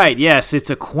 All right, yes, it's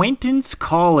acquaintance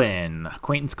call-in.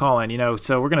 Acquaintance call-in,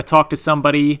 so we're going to talk to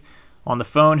somebody on the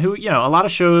phone who, a lot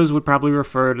of shows would probably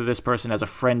refer to this person as a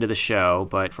friend of the show,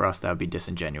 but for us that would be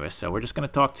disingenuous. So we're just going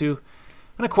to talk to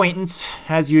an acquaintance,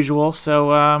 as usual.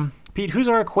 So, Pete, who's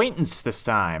our acquaintance this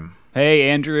time? Hey,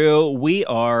 Andrew, we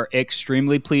are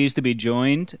extremely pleased to be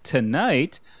joined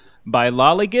tonight by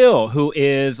Lolly Gill, who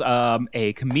is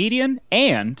a comedian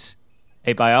and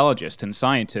a biologist and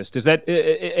scientist. Is that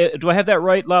do I have that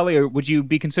right, Lolly, or would you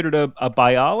be considered a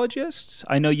biologist?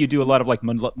 I know you do a lot of like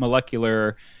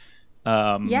molecular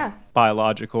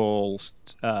biological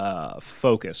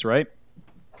focus, right?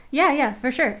 Yeah, for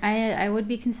sure. I would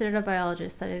be considered a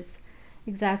biologist. That is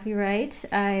exactly right.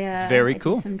 Very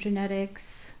cool. Do some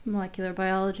genetics, molecular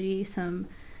biology, some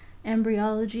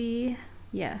embryology.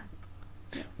 Yeah.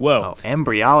 Whoa. Oh,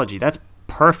 embryology. That's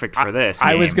perfect for this.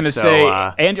 I was going to say,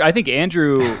 Andrew. I think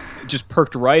Andrew just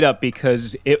perked right up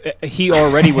because he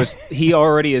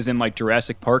already is in like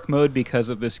Jurassic Park mode because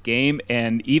of this game,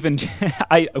 and even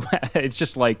it's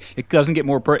just like it doesn't get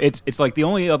more. It's like the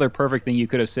only other perfect thing you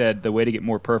could have said. The way to get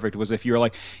more perfect was if you were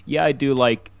like, yeah, I do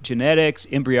like genetics,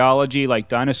 embryology, like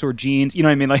dinosaur genes. You know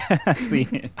what I mean? Like that's the.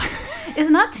 It's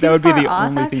not too. That would far be the off,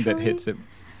 only actually. thing that hits him.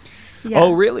 Yeah.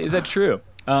 Oh, really? Is that true?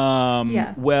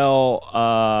 Yeah. Well,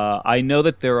 I know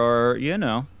that there are,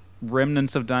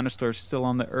 remnants of dinosaurs still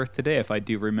on the Earth today. If I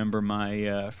do remember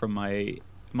from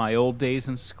my old days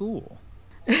in school.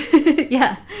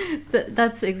 Yeah,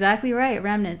 that's exactly right.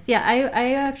 Remnants. Yeah,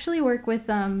 I actually work with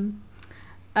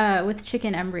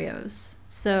chicken embryos.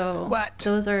 So What?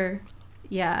 Those are,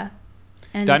 yeah.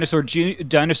 And Dinosaur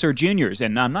Juniors,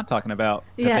 and I'm not talking about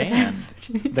the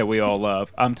band that we all love.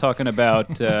 I'm talking about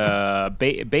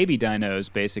baby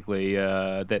dinos, basically,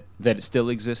 that still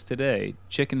exist today.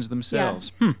 Chickens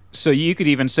themselves. Yeah. So you could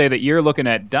even say that you're looking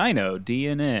at dino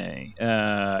DNA.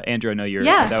 Andrew, I know you're.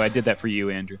 Yeah. I did that for you,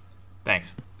 Andrew.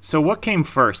 Thanks. So what came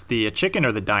first, the chicken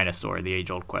or the dinosaur? The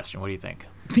age-old question. What do you think?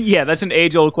 Yeah, that's an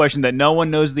age-old question that no one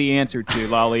knows the answer to,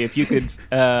 Lolly. If you could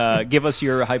give us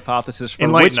your hypothesis for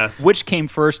which came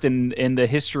first in the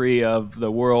history of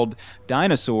the world,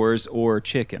 dinosaurs or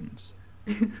chickens?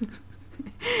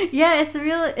 Yeah,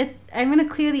 I'm gonna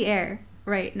clear the air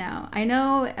right now. I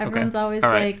know everyone's always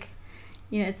like,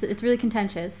 it's really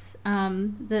contentious.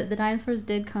 The dinosaurs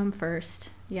did come first.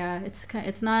 Yeah,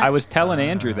 it's not. I was telling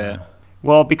Andrew that.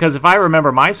 Well, because if I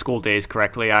remember my school days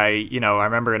correctly, I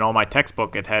remember in all my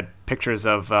textbook it had pictures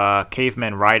of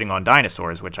cavemen riding on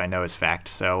dinosaurs, which I know is fact.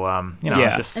 So, I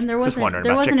was just, and there wondering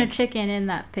there about wasn't chickens. a chicken in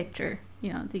that picture.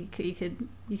 You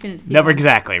couldn't see. Never one.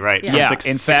 exactly, right. Yeah. From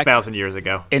In fact, 6,000 years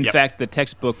ago. In Yep. fact, the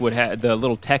textbook would have the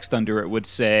little text under it would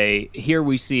say, "Here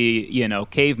we see,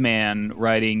 caveman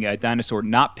riding a dinosaur,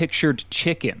 not pictured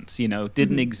chickens.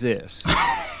 Didn't exist."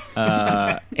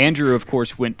 Andrew, of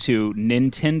course, went to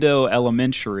Nintendo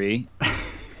Elementary.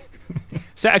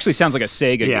 So it actually sounds like a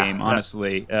Sega game,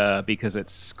 honestly, because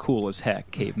it's cool as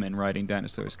heck. Cavemen riding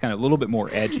dinosaurs, kind of a little bit more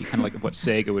edgy, kind of like what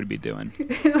Sega would be doing.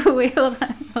 Wait, hold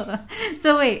on.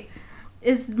 So wait,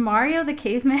 is Mario the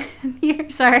caveman here?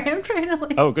 Sorry, I'm trying to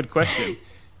like. Oh, good question.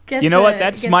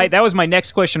 That was my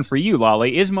next question for you,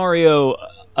 Lolly. Is Mario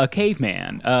a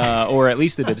caveman, or at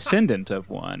least a descendant of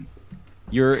one?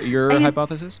 Your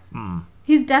hypothesis?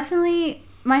 He's definitely.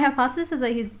 My hypothesis is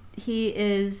that he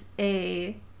is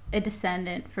a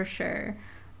descendant for sure.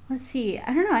 Let's see.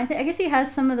 I don't know. I guess he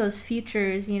has some of those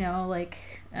features. Have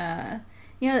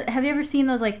you ever seen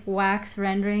those like wax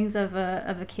renderings of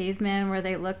a caveman where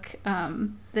they look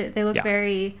they look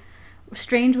very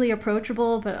strangely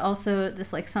approachable, but also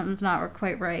just like something's not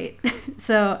quite right.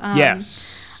 So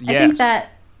yes. I think that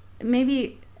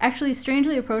maybe actually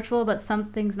strangely approachable, but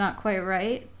something's not quite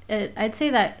right. I'd say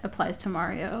that applies to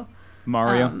Mario.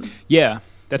 Yeah.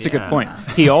 That's a good point.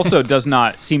 He also does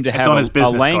not seem to have a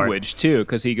language, too,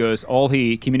 because all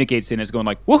he communicates in is going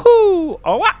like, woohoo,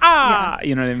 oh, ah,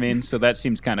 you know what I mean? So that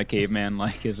seems kind of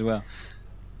caveman-like as well.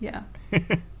 Yeah.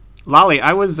 Lolly,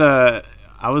 I was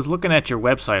looking at your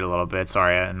website a little bit.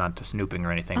 Sorry, I'm not snooping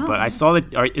or anything, but I saw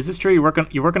that. Is this true? You're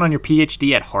working on your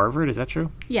PhD at Harvard? Is that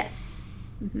true? Yes.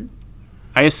 Mm-hmm.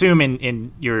 I assume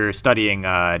in you're studying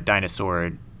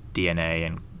dinosaur DNA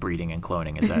and breeding and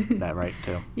cloning. Is that right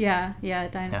too? Yeah,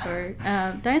 dinosaur.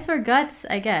 Dinosaur guts,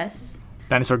 I guess.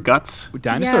 Dinosaur guts?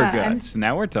 Dinosaur guts.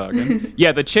 Now we're talking.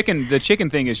 Yeah, the chicken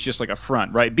thing is just like a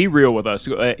front, right? Be real with us.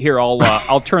 Here,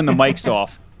 I'll turn the mics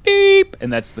off. Beep,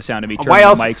 and that's the sound of me turning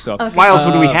the mics off. Okay. Why else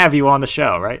would we have you on the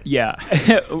show, right? Yeah,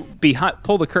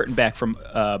 pull the curtain back from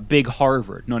big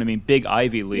Harvard. Know what I mean? Big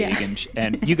Ivy League,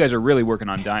 and you guys are really working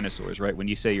on dinosaurs, right? When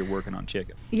you say you're working on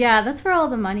chicken. Yeah, that's where all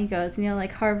the money goes.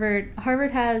 Like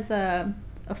Harvard has a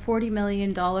 $40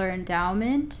 million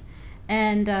endowment,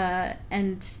 and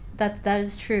that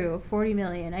is true. $40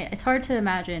 million. It's hard to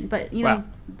imagine, but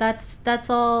that's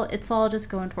all. It's all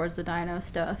just going towards the dino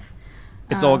stuff.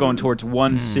 It's all going towards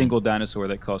one single dinosaur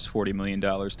that costs $40 million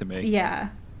to make. Yeah,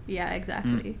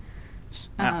 exactly.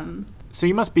 So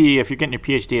you must be, if you're getting your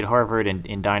PhD at Harvard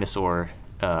in dinosaur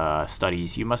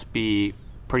studies, you must be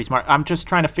pretty smart. I'm just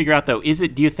trying to figure out, though,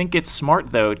 do you think it's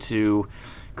smart, though, to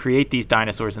create these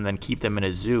dinosaurs and then keep them in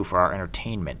a zoo for our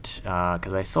entertainment?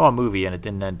 Because I saw a movie and it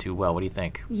didn't end too well. What do you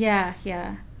think? Yeah.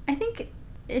 I think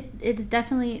it is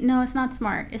definitely... No, it's not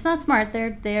smart. It's not smart.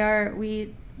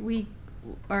 We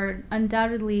are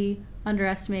undoubtedly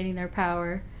underestimating their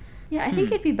power. Yeah, I think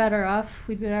we'd be better off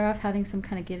having some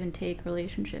kind of give and take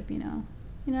relationship,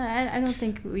 I don't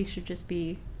think we should just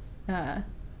be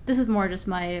this is more just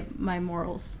my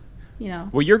morals,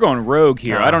 Well, you're going rogue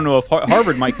here. I don't know if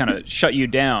Harvard might kind of shut you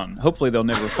down. Hopefully they'll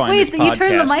never find this podcast. You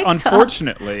turned the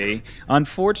mics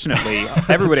Unfortunately,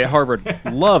 everybody at Harvard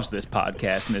loves this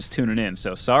podcast and is tuning in.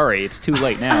 So sorry, it's too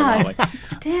late now. Molly.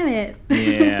 Damn it.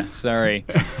 Yeah, sorry.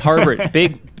 Harvard,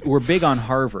 we're big on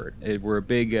Harvard. We're a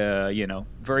big,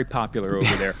 very popular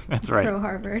over there. That's right. Pro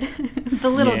Harvard. The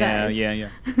little guys. Yeah.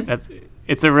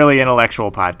 It's a really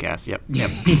intellectual podcast. Yep.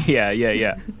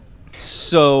 Yeah.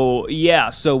 So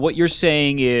what you're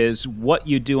saying is what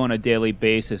you do on a daily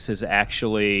basis is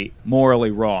actually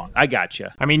morally wrong. I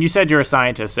gotcha. I mean, you said you're a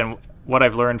scientist, and what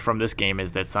I've learned from this game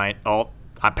is that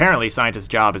apparently scientists'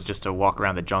 job is just to walk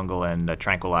around the jungle and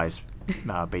tranquilize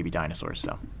baby dinosaurs.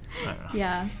 So, I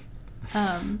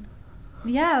don't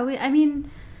know.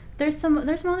 There's some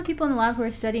other people in the lab who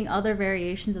are studying other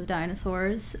variations of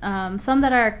dinosaurs. Some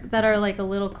that are like a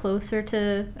little closer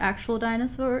to actual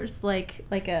dinosaurs, like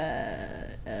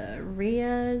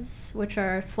rheas, which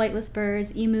are flightless birds,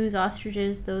 emus,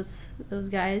 ostriches, those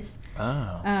guys.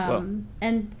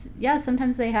 And yeah,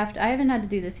 sometimes they have to. I haven't had to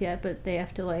do this yet, but they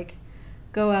have to like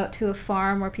go out to a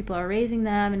farm where people are raising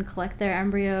them and collect their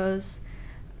embryos.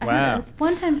 Wow.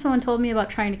 One time someone told me about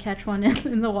trying to catch one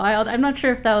in the wild. I'm not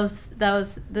sure if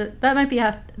that might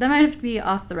have to be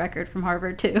off the record from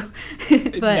Harvard too.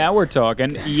 But now we're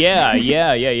talking. Yeah.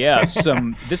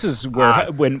 This is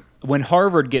where when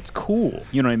Harvard gets cool,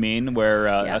 you know what I mean? Where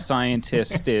a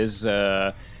scientist is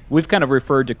we've kind of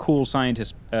referred to cool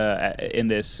scientists in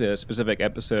this specific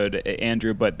episode,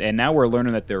 Andrew, and now we're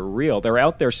learning that they're real. They're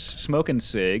out there smoking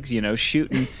cigs,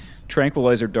 shooting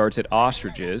tranquilizer darts at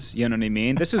ostriches. You know what I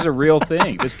mean? This is a real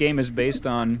thing. This game is based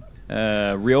on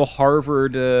real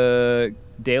Harvard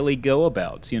daily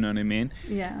go-abouts. You know what I mean?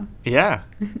 Yeah. Yeah.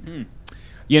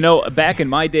 Back in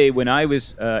my day when I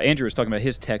was, Andrew was talking about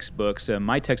his textbooks.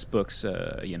 My textbooks,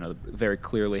 very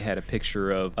clearly had a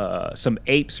picture of some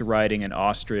apes riding an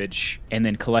ostrich and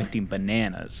then collecting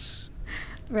bananas.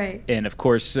 Right. And of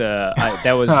course,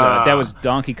 that was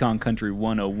Donkey Kong Country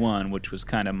 101, which was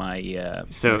kind of my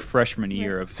freshman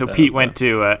year of. So Pete went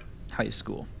to high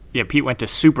school. Yeah, Pete went to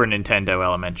Super Nintendo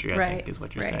Elementary, I think is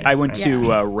what you're saying. I went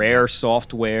to Rare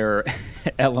Software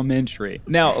Elementary.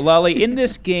 Now, Lolly, in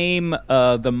this game,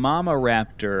 the mama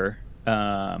raptor,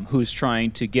 who's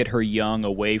trying to get her young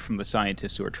away from the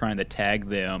scientists who are trying to tag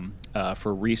them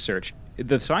for research,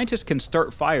 the scientists can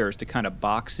start fires to kind of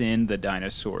box in the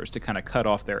dinosaurs, to kind of cut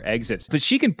off their exits. But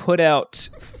she can put out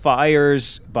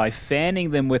fires by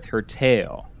fanning them with her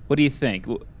tail. What do you think?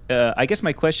 I guess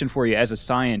my question for you as a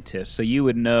scientist, so you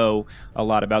would know a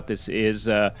lot about this, is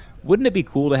wouldn't it be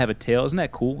cool to have a tail? Isn't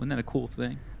that cool? Isn't that a cool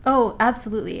thing? Oh,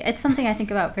 absolutely. It's something I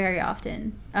think about very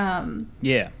often.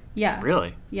 Yeah. Yeah.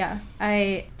 Really? Yeah.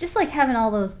 I just like having all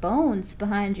those bones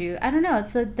behind you. I don't know.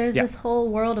 There's this whole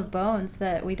world of bones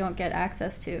that we don't get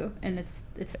access to, and it's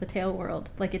the tail world.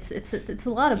 Like it's a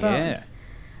lot of bones. Yeah.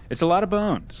 It's a lot of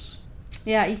bones.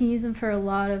 Yeah, you can use them for a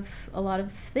lot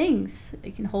of things.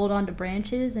 You can hold on to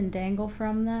branches and dangle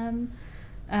from them.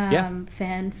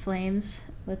 Fan flames.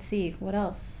 Let's see, what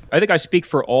else? I think I speak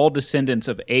for all descendants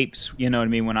of apes, you know what I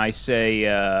mean, when I say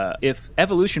if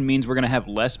evolution means we're going to have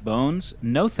less bones,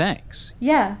 no thanks.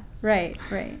 Yeah, right.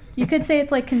 You could say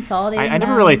it's like consolidating. I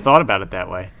never really thought about it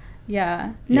that way.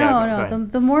 Yeah. No.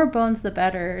 The more bones, the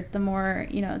better. The more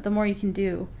you can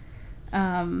do.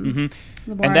 And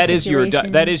that is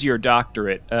your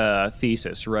doctorate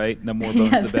thesis, right? The more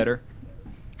bones, the better.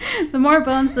 The more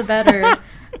bones, the better.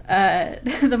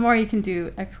 The more you can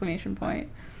do! Exclamation point.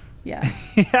 Yeah.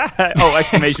 Oh,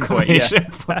 exclamation point! Yeah.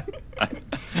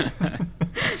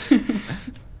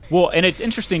 Well, and it's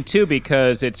interesting too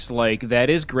because it's like that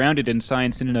is grounded in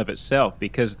science in and of itself.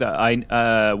 Because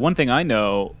one thing I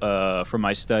know from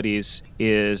my studies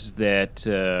is that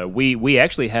we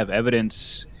actually have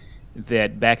evidence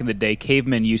that back in the day,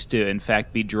 cavemen used to, in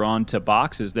fact, be drawn to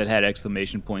boxes that had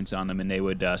exclamation points on them, and they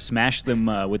would smash them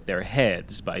with their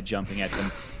heads by jumping at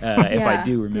them, if I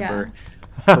do remember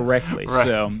correctly. Right.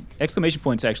 So exclamation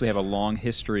points actually have a long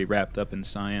history wrapped up in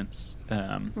science.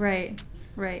 Right.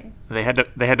 They had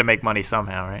to make money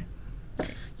somehow, right?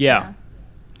 Yeah.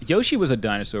 Yoshi was a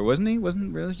dinosaur, wasn't he?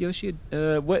 Wasn't really Yoshi?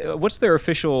 What's their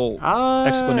official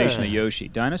explanation of Yoshi?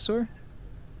 Dinosaur?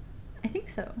 I think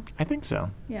so.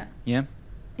 Yeah.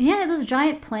 Yeah, those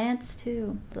giant plants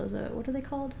too. Those what are they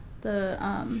called?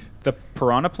 The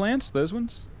piranha plants, those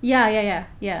ones? Yeah.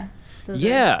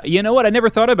 Yeah, you know what? I never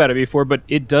thought about it before, but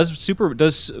it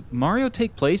does Mario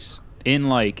take place in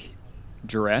like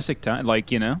Jurassic time, like,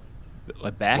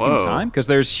 back in time? Because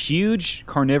there's huge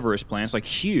carnivorous plants, like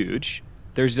huge.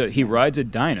 He rides a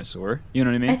dinosaur. You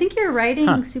know what I mean? I think you're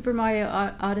writing Super Mario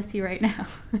Odyssey right now.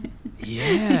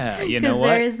 Yeah, you know what?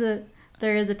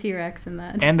 There is a T-Rex in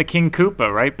that. And the King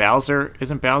Koopa, right?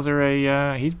 Isn't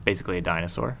Bowser he's basically a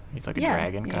dinosaur. He's like a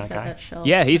dragon kind of guy.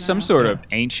 Yeah, he's some sort of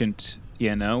ancient,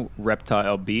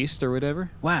 reptile beast or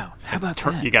whatever. Wow, how about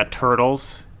that? You got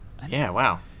turtles. Yeah,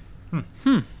 wow.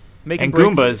 And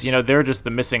Goombas, they're just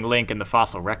the missing link in the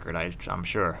fossil record, I'm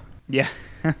sure. Yeah.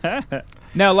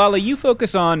 Now, Lala, you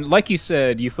focus on, like you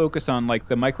said, like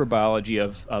the microbiology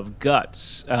of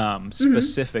guts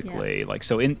specifically, like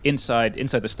so inside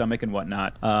the stomach and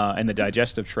whatnot, and the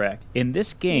digestive tract. In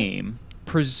this game,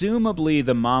 presumably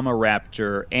the mama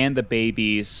raptor and the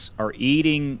babies are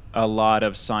eating a lot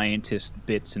of scientist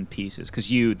bits and pieces because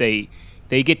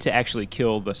they get to actually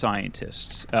kill the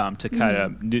scientists to kind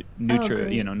of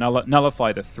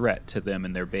nullify the threat to them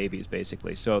and their babies,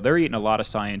 basically. So they're eating a lot of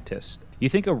scientists. You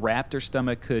think a raptor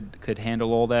stomach could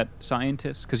handle all that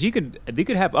scientists? Because you could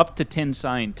have up to 10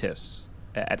 scientists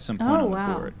at some point on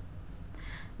the board.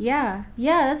 Yeah,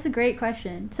 that's a great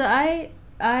question. So I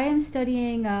am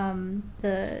studying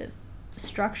the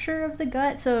structure of the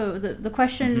gut. So the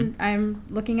question I'm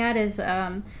looking at is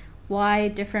why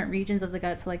different regions of the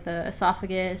gut, so like the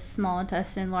esophagus, small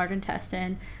intestine, large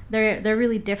intestine, they're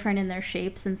really different in their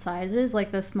shapes and sizes.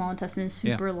 Like the small intestine is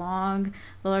super long,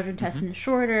 the large intestine is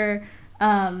shorter,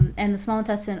 and the small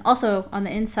intestine also on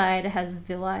the inside has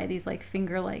villi, these like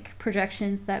finger-like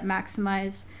projections that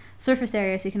maximize surface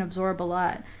area so you can absorb a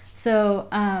lot. So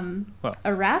Well. a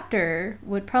raptor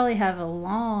would probably have a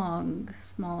long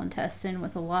small intestine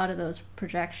with a lot of those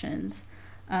projections.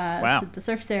 Wow. So the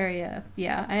surface area,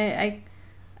 yeah,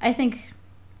 I think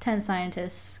 10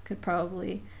 scientists could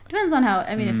probably, depends on how,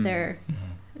 I mean, if they're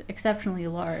exceptionally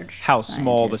large. How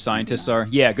small the scientists are.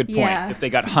 Yeah, good point. Yeah. If they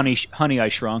got Honey I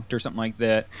Shrunk or something like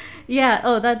that. Yeah,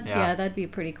 Yeah. that'd be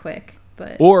pretty quick.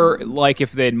 But Or like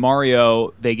if they had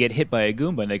Mario, they get hit by a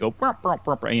Goomba and they go, "Brr, brr,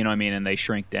 brr, brr," you know what I mean, and they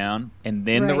shrink down, and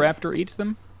then the Right. raptor eats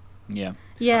them. Yeah,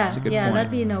 yeah, That's a good yeah, point.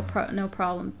 that'd be no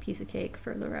problem, piece of cake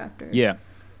for the raptor. yeah.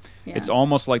 Yeah. It's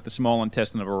almost like the small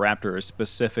intestine of a raptor is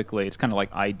specifically. It's kind of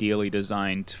like ideally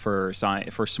designed for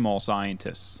small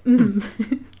scientists.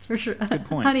 for sure. Good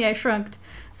point. Honey, I Shrunk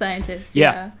scientists.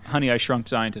 Yeah. Honey, I Shrunk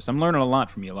scientists. I'm learning a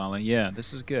lot from you, Lolly. Yeah,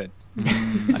 this is good.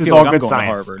 This I is feel all like I'm good going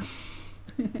science. to Harvard.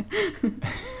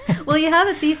 Well, you have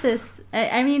a thesis.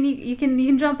 I mean, you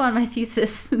can jump on my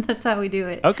thesis. That's how we do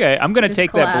it. Okay, I'm going to Just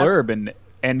take that collab. blurb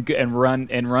and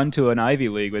run to an Ivy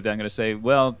League with it. I'm going to say,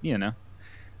 well, you know,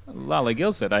 Lolly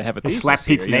Gill said I have a They thesis. slap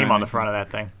Pete's here, you know name what I on the mean? front of that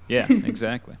thing. Yeah,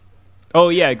 exactly. Oh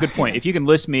yeah, good point. If you can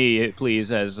list me,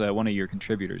 please, as one of your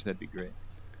contributors, that'd be great.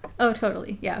 Oh,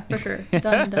 totally. Yeah, for sure.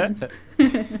 Done.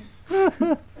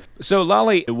 So,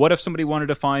 Lolly, what if somebody wanted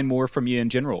to find more from you in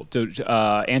general?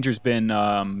 Andrew's been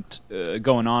going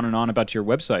on and on about your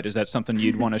website. Is that something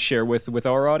you'd want to share with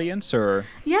our audience, or?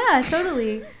 Yeah,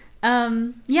 totally.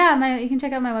 Yeah, you can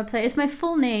check out my website. It's my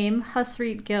full name,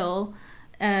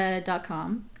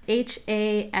 husreetgill.com.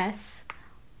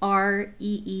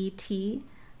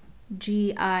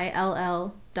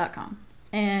 HASREETGILL.com.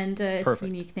 And it's Perfect. a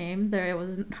unique name. There, it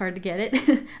wasn't hard to get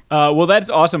it. Well, that's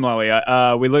awesome, Lolly.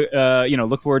 We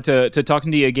look forward to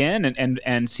talking to you again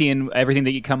and seeing everything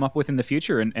that you come up with in the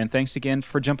future. And thanks again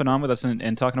for jumping on with us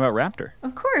and talking about Raptor.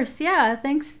 Of course, yeah.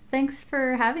 Thanks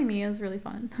for having me. It was really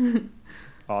fun.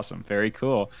 Awesome, very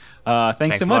cool.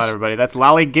 Thanks so a much. lot, everybody. That's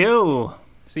Lolly Gill.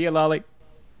 See you, Lolly.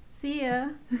 See ya.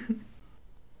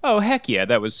 Oh, heck yeah,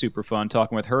 that was super fun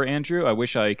talking with her, Andrew. I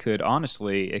wish I could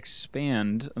honestly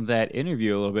expand that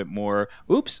interview a little bit more.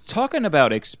 Oops, talking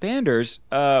about expanders,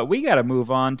 we got to move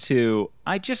on to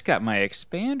I just got my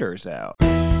expanders out.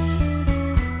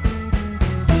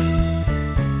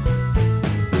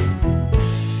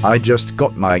 I just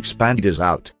got my expanders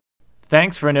out.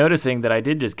 Thanks for noticing that I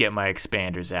did just get my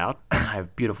expanders out. I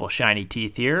have beautiful shiny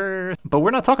teeth here. But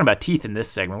we're not talking about teeth in this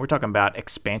segment. We're talking about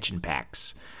expansion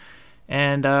packs.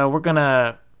 And we're going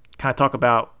to kind of talk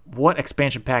about what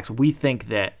expansion packs we think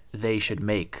that they should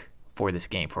make for this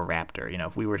game, for Raptor. You know,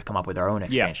 if we were to come up with our own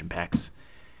expansion packs.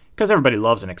 Because everybody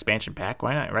loves an expansion pack.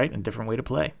 Why not, right? A different way to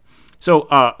play. So,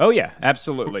 oh, yeah,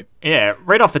 absolutely. yeah,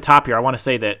 right off the top here, I want to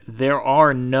say that there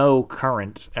are no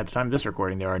current, at the time of this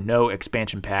recording, there are no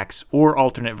expansion packs or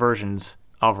alternate versions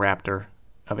of Raptor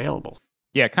available.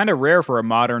 Yeah, kind of rare for a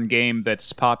modern game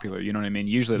that's popular. You know what I mean?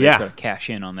 Usually they Yeah. try to cash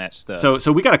in on that stuff.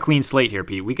 So we got a clean slate here,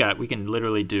 Pete. We can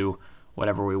literally do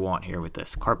whatever we want here with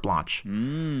this. Carte blanche.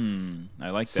 I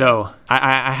like that. So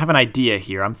I have an idea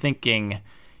here. I'm thinking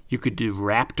you could do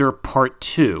Raptor Part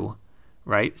 2,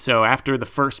 right? So after the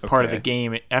first part of the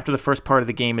game,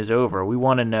 is over, we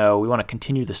want to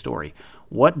continue the story.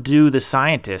 What do the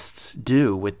scientists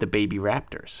do with the baby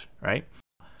raptors, right?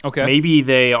 Okay. Maybe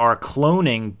they are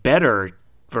cloning better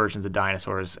versions of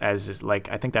dinosaurs, as is like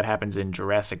I think that happens in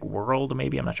Jurassic World,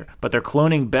 maybe, I'm not sure. But they're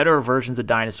cloning better versions of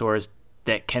dinosaurs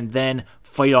that can then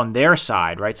fight on their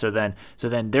side, right? So then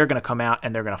they're going to come out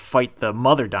and they're going to fight the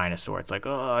mother dinosaur. It's like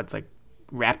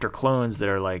raptor clones that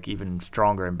are like even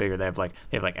stronger and bigger. They have like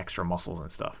extra muscles and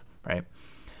stuff, right?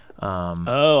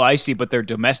 Oh, I see, but they're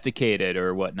domesticated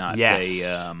or whatnot.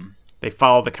 Yes. They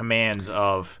follow the commands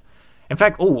of. In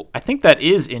fact, I think that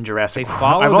is in Jurassic They World.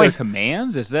 follow their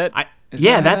commands? Is that how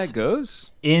it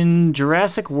goes? In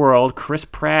Jurassic World, Chris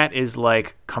Pratt is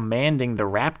like commanding the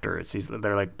raptors.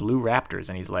 They're like blue raptors,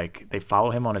 and he's like they follow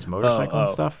him on his motorcycle and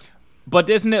stuff. But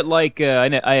isn't it like I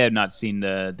have not seen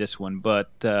this one, but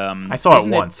I saw it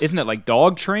once. Isn't it like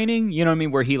dog training? You know what I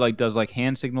mean, where he like does like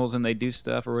hand signals and they do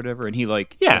stuff or whatever, and he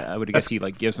like I would guess he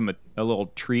like gives them a little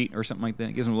treat or something like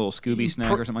that. Gives them a little Scooby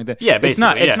snack or something like that. Yeah,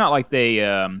 basically. It's not like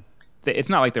they. It's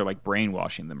not like they're like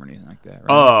brainwashing them or anything like that,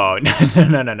 right? Oh no!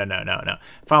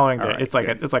 Following the, Right, it's like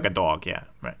a dog, yeah,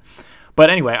 right. But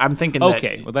anyway, I'm thinking that.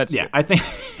 Okay, well that's good. I think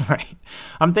right.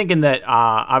 I'm thinking that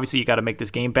obviously you got to make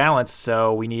this game balanced,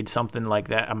 so we need something like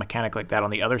that, a mechanic like that on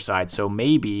the other side. So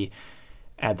maybe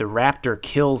the raptor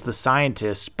kills the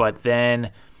scientists, but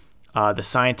then the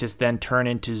scientists then turn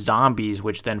into zombies,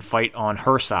 which then fight on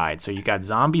her side. So you got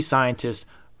zombie scientists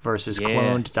versus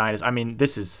cloned dinosaurs. I mean,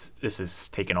 this is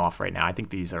taking off right now. I think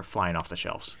these are flying off the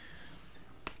shelves.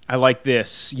 I like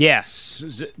this.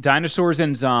 Yes, dinosaurs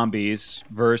and zombies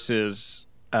versus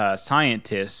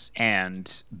scientists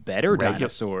and better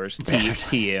dinosaurs.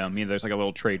 TM. There's like a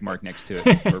little trademark next to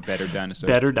it for better dinosaurs.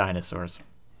 Better dinosaurs.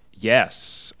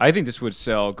 Yes, I think this would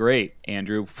sell great,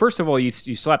 Andrew. First of all, you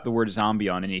slap the word zombie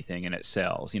on anything and it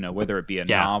sells. Whether it be a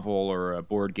novel or a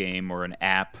board game or an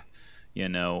app,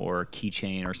 or a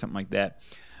keychain or something like that,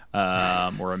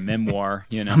 or a memoir.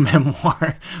 A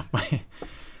memoir.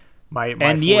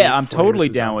 I'm totally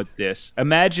down with this.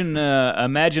 Imagine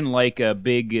like a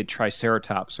big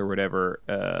triceratops or whatever,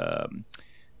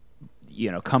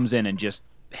 comes in and just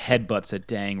headbutts a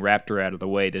dang raptor out of the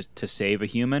way to save a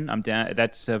human. I'm down.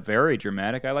 That's very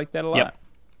dramatic. I like that a lot. Yep.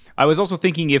 I was also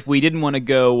thinking if we didn't want to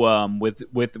go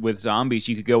with zombies,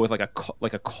 you could go with like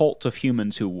a cult of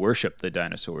humans who worship the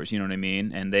dinosaurs. You know what I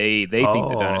mean? And they think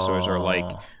the dinosaurs are like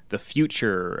the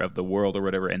future of the world or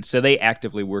whatever, and so they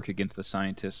actively work against the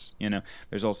scientists.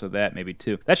 There's also that maybe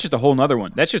too. That's just a whole nother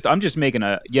one. I'm just making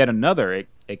yet another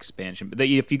expansion. But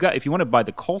if you want to buy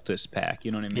the cultist pack,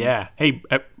 you know what I mean? Yeah. Hey,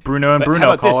 Bruno and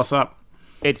Bruno, call us up.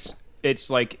 It's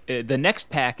like the next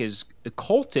pack is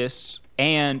cultists.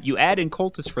 And you add in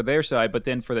cultists for their side, but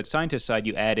then for the scientist side,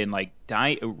 you add in like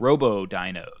robo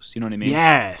dinos. You know what I mean?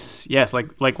 Yes.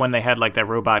 Like when they had like that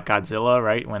robot Godzilla,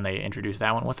 right? When they introduced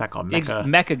that one, what's that called?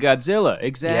 Mecha Godzilla.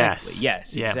 Exactly.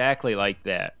 Yes. Exactly like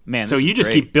that. Man. So you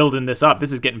just keep building this up.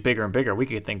 This is getting bigger and bigger. We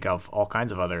could think of all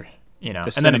kinds of other, the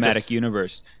cinematic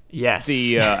universe. Yes.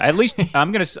 At least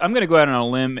I'm gonna go out on a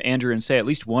limb, Andrew, and say at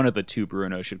least one of the two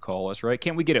Bruno should call us, right?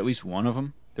 Can't we get at least one of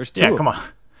them? There's two. Yeah. Come on.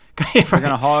 They're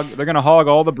gonna hog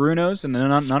all the Brunos, and then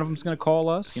none of them's gonna call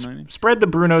us. You know what I mean? Spread the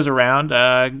Brunos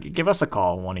around. Give us a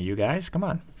call, one of you guys. Come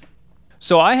on.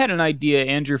 So I had an idea,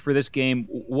 Andrew, for this game.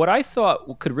 What I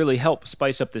thought could really help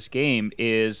spice up this game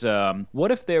is what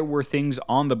if there were things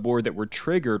on the board that were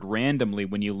triggered randomly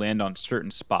when you land on certain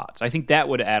spots? I think that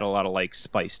would add a lot of like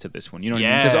spice to this one. You know what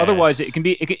I mean? Because otherwise it can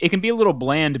be a little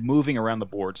bland moving around the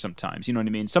board sometimes. You know what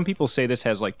I mean? Some people say this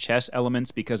has like chess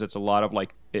elements because it's a lot of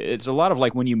like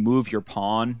when you move your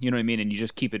pawn. You know what I mean? And you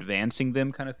just keep advancing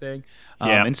them, kind of thing.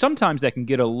 And sometimes that can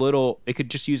get it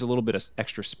could just use a little bit of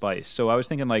extra spice. So I was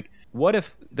thinking like, what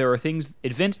if there are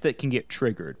events that can get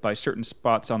triggered by certain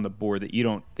spots on the board that you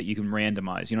can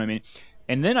randomize, you know what I mean?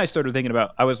 And then I started thinking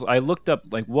about, I looked up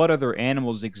like what other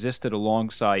animals existed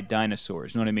alongside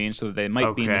dinosaurs, you know what I mean? So that they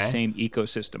might be in the same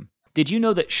ecosystem. Did you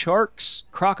know that sharks,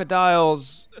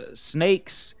 crocodiles,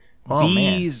 snakes,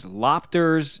 bees,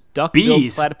 lobsters, duck-billed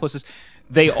platypuses,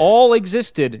 they all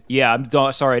existed. Yeah, I'm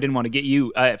sorry, I didn't want to get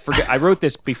you. I wrote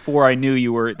this before I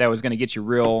knew that was going to get you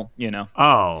real. Give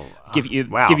you the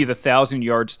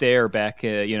 1,000-yard stare back.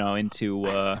 Into.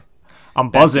 I'm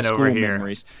buzzing over here.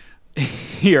 Memories.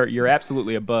 You're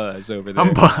absolutely a buzz over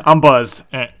there. I'm buzzed.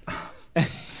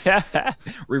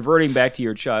 Reverting back to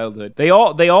your childhood, they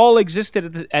all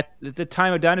existed at the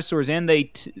time of dinosaurs, and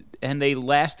they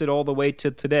lasted all the way to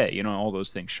today. All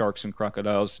those things: sharks and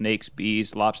crocodiles, snakes,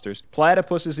 bees, lobsters,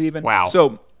 platypuses, even. Wow.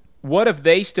 So, what if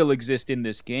they still exist in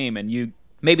this game, and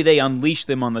maybe they unleash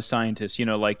them on the scientists?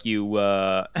 Like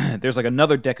there's like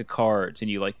another deck of cards,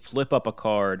 and you like flip up a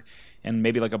card, and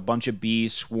maybe like a bunch of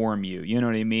bees swarm you. You know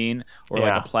what I mean? Or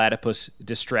like a platypus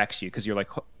distracts you because you're like,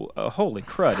 holy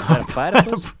crud, is that a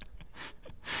platypus?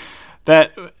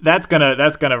 That's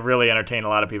gonna really entertain a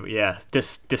lot of people. Yeah,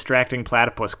 distracting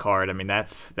platypus card. I mean,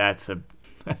 that's a.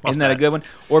 Isn't that a good one?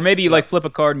 Or maybe you like flip a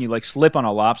card and you like slip on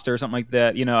a lobster or something like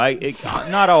that.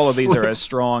 Not all of these are as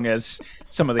strong as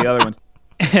some of the other ones.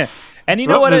 And you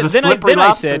know what? Then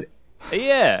I said,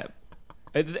 yeah.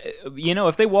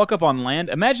 If they walk up on land,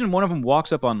 imagine one of them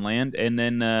walks up on land and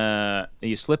then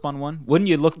you slip on one. Wouldn't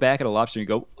you look back at a lobster and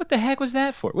go, what the heck was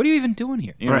that for? What are you even doing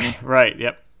here? You know what I mean? Right.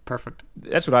 Yep. Perfect.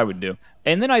 That's what I would do.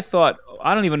 And then I thought,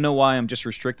 I don't even know why I'm just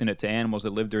restricting it to animals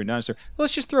that live during dinosaurs.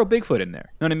 Let's just throw Bigfoot in there.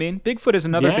 You know what I mean? Bigfoot is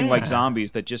another thing like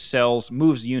zombies that just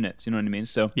moves units. You know what I mean?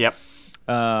 So. Yep.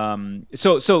 And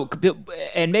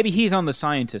maybe he's on the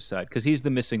scientist side because he's the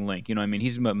missing link. You know what I mean?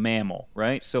 He's a mammal,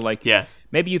 right? So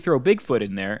maybe you throw Bigfoot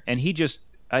in there and he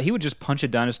would just punch a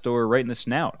dinosaur right in the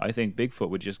snout. I think Bigfoot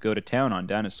would just go to town on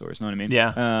dinosaurs. You know what I mean?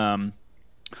 Yeah.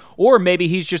 Or maybe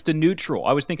he's just a neutral.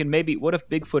 I was thinking maybe what if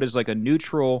Bigfoot is like a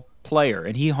neutral player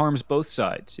and he harms both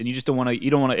sides and you just don't want to.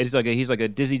 He's like a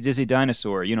dizzy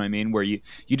dinosaur. You know what I mean? Where you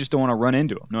just don't want to run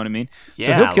into him. You know what I mean? Yeah,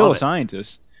 so he'll kill a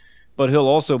scientist, but he'll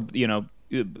also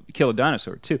kill a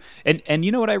dinosaur too. And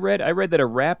you know what I read? I read that a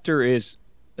raptor is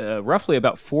roughly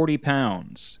about 40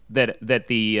 pounds. That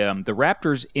the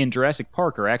raptors in Jurassic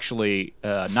Park are actually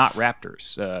not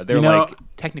raptors. They're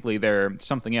technically they're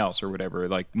something else or whatever,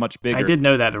 like much bigger. I did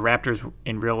know that the raptors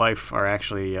in real life are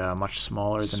actually much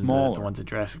smaller than the ones at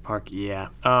Jurassic Park. Yeah.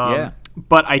 Yeah.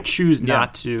 But I choose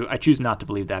not to. I choose not to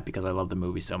believe that because I love the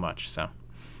movie so much. So.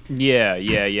 Yeah.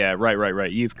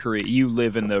 Right. You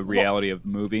live in the reality of the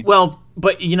movie. Well,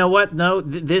 but you know what? No,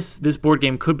 this board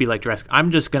game could be like Jurassic.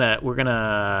 We're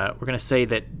gonna say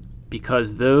that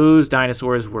because those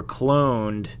dinosaurs were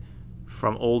cloned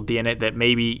from old DNA, that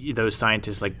maybe those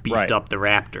scientists like beefed up the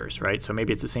raptors, right? So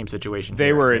maybe it's the same situation.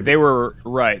 They were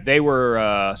right. They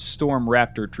were storm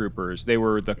raptor troopers. They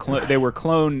were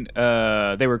clone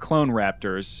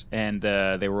raptors, and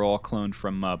they were all cloned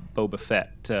from Boba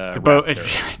Fett.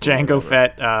 Jango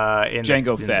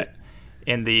Fett.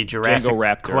 In the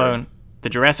Jurassic clone, the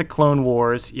Jurassic Clone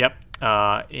Wars. Yep.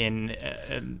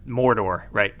 In Mordor,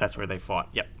 right? That's where they fought.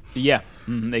 Yep. Yeah.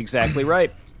 Exactly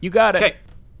right. You got it. Okay.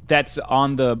 That's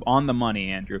on the money,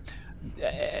 Andrew.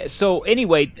 So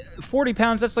anyway, 40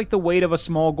 pounds, that's like the weight of a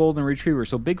small golden retriever.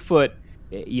 So Bigfoot,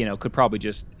 could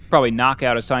probably knock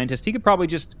out a scientist. He could probably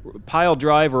just pile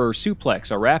drive or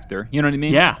suplex a raptor. You know what I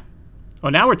mean? Yeah.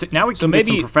 Well, now we can get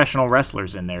some professional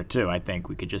wrestlers in there too. I think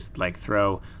we could just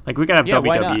throw we could have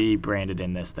WWE branded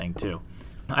in this thing too.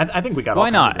 I think we got. Why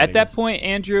not? At that point,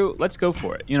 Andrew, let's go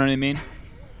for it. You know what I mean?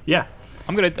 Yeah.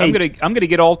 I'm gonna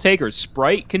get all takers.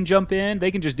 Sprite can jump in.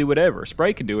 They can just do whatever.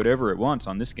 Sprite can do whatever it wants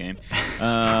on this game.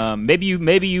 Maybe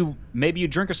you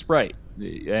drink a Sprite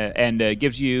and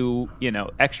gives you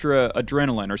extra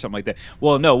adrenaline or something like that.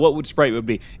 Well, no. What would Sprite would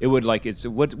be? It would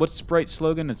what's Sprite's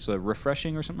slogan? It's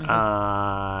refreshing or something like that.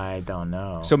 I don't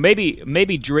know. So maybe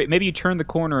you turn the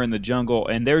corner in the jungle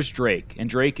and there's Drake, and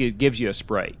Drake gives you a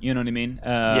Sprite. You know what I mean?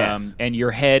 Yes. And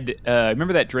your head.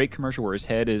 Remember that Drake commercial where his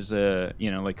head is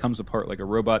comes apart like a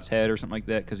robot's head or something like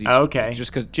that because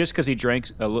just because he drank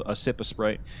a sip of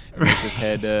Sprite, it makes his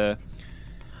head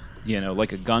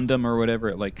like a Gundam or whatever.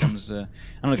 It comes. I don't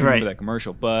know if you remember that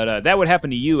commercial, but that would happen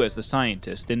to you as the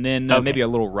scientist, and then maybe a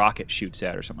little rocket shoots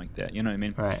out or something like that. You know what I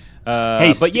mean? Right.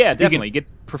 Definitely get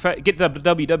the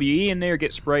WWE in there,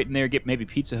 get Sprite in there, get maybe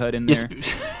Pizza Hut in there.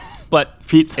 But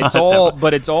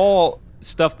it's all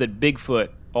stuff that Bigfoot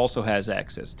also has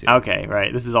access to. Okay,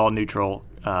 right. This is all neutral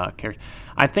characters.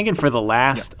 I'm thinking for the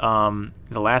last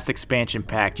expansion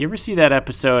pack. Do you ever see that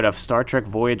episode of Star Trek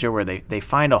Voyager where they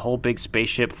find a whole big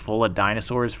spaceship full of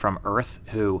dinosaurs from Earth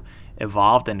who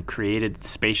evolved and created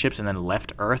spaceships and then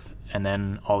left Earth, and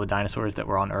then all the dinosaurs that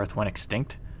were on Earth went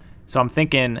extinct? So I'm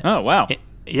thinking. Oh wow.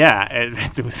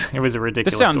 It was a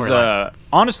ridiculous storyline.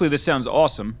 Honestly, this sounds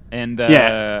awesome, and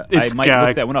I might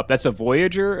look that one up. That's a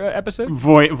Voyager episode?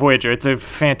 Voyager. It's a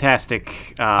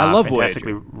fantastic, I love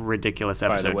fantastically Voyager. Ridiculous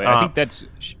episode. By the way, I think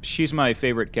she's my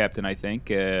favorite captain, I think.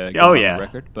 On the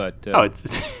record, but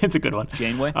it's a good one.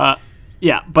 Janeway?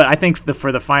 Yeah, but I think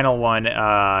for the final one,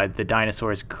 the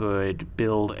dinosaurs could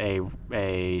build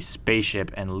a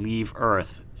spaceship and leave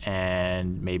Earth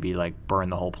and maybe burn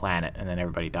the whole planet and then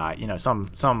everybody die.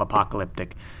 Some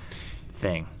apocalyptic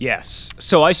thing. Yes.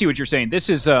 So I see what you're saying. This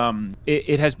is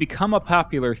it has become a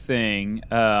popular thing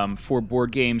for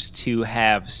board games to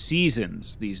have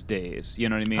seasons these days. You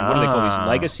know what I mean? What do they call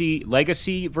these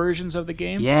legacy versions of the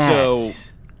game? Yes. So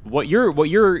what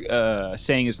you're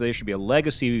saying is there should be a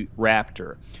legacy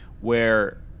raptor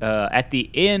where at the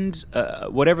end,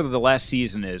 whatever the last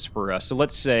season is for us. So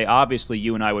let's say, obviously,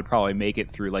 you and I would probably make it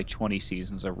through 20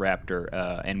 seasons of Raptor,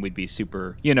 and we'd be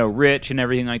super, rich and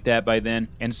everything like that by then.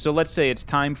 And so let's say it's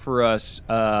time for us,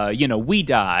 we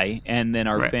die, and then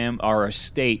our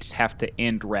estates have to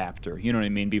end Raptor. You know what I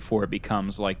mean? Before it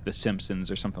becomes like The Simpsons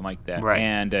or something like that. Right.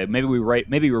 And maybe we write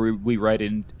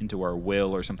into our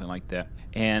will or something like that.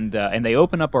 And they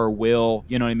open up our will,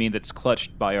 you know what I mean? That's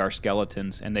clutched by our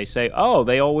skeletons, and they say, oh,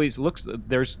 they always looks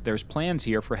there's plans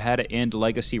here for how to end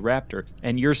Legacy Raptor,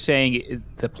 and you're saying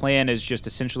the plan is just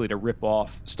essentially to rip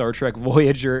off Star Trek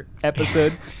Voyager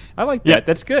episode. I like that. Yeah.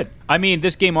 That's good. I mean,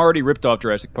 this game already ripped off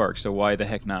Jurassic Park, so why the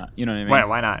heck not? You know what I mean?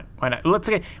 Why not? Let's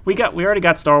say we already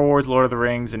got Star Wars, Lord of the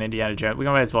Rings, and Indiana Jones. We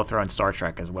might as well throw in Star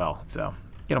Trek as well. So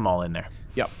get them all in there.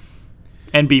 Yep.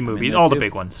 And B movies, all the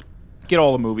big ones. Get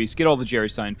all the movies. Get all the Jerry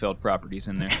Seinfeld properties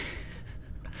in there.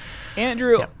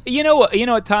 Andrew, you know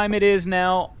what time it is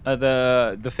now?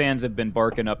 The fans have been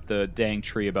barking up the dang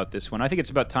tree about this one. I think it's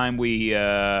about time we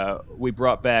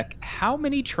brought back How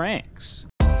Many Tranks?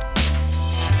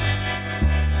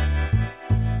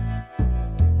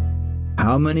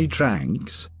 How Many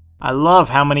Tranks? I love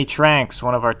How Many Tranks,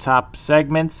 one of our top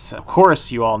segments. Of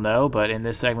course, you all know, but in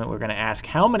this segment, we're going to ask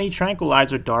how many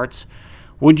tranquilizer darts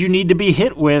would you need to be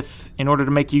hit with in order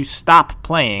to make you stop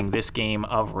playing this game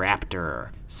of Raptor?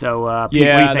 So, Pete, what do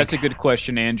you think? That's a good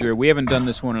question, Andrew. We haven't done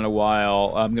this one in a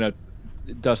while. I'm going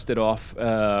to dust it off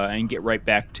and get right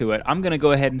back to it. I'm going to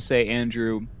go ahead and say,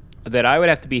 Andrew, that I would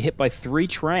have to be hit by 3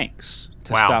 tranks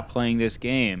to stop playing this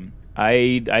game.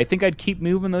 I think I'd keep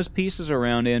moving those pieces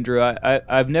around, Andrew.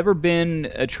 I've never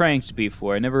been tranked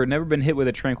before. I've never been hit with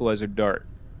a tranquilizer dart.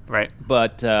 Right.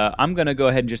 But I'm going to go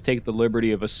ahead and just take the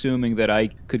liberty of assuming that I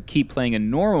could keep playing a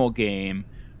normal game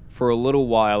for a little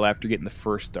while after getting the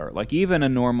first dart. Like even a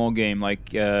normal game,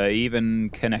 like even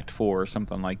Connect 4 or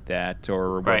something like that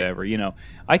or whatever. Right.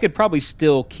 I could probably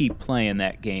still keep playing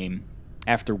that game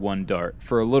after 1 dart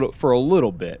for a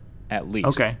little bit at least.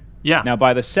 Okay. Yeah. Now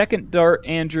by the second dart,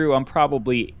 Andrew, I'm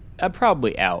probably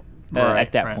out.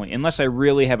 At that point, unless I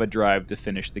really have a drive to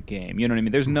finish the game. You know what I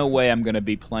mean? There's no way I'm going to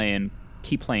be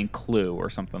keep playing Clue or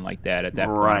something like that at that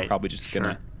point. I'm probably just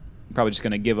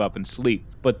gonna give up and sleep.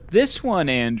 But this one,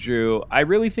 Andrew, I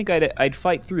really think I'd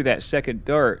fight through that second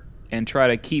dart and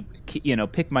try to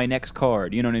pick my next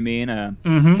card. You know what I mean?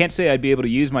 Can't say I'd be able to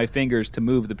use my fingers to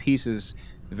move the pieces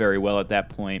very well at that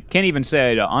point. Can't even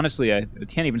say I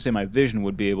can't even say my vision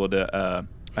would be able to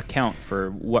account for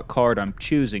what card I'm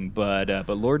choosing. But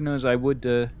Lord knows I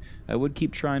would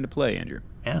keep trying to play, Andrew.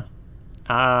 Yeah.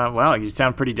 Well, you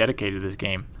sound pretty dedicated to this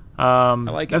game. I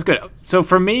like it. That's good. So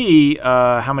for me,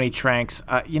 how many tranks?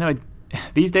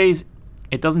 These days,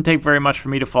 it doesn't take very much for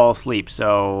me to fall asleep.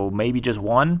 So maybe just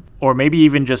 1, or maybe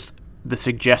even just the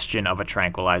suggestion of a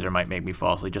tranquilizer might make me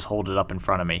fall asleep. Just hold it up in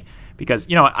front of me, because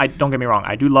I don't get me wrong,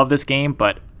 I do love this game,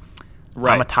 but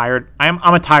I'm a tired man.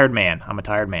 I'm a tired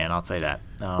man. I'll say that.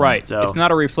 Right. So it's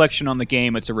not a reflection on the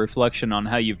game. It's a reflection on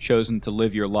how you've chosen to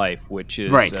live your life, which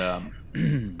is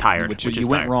tired. Which you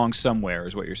went wrong somewhere,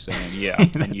 is what you're saying. Yeah,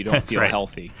 and you don't feel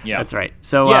healthy. Yeah, that's right.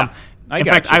 So in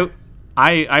fact,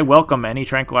 I welcome any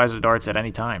tranquilizer darts at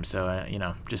any time. So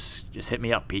just hit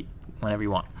me up, Pete, whenever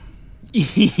you want.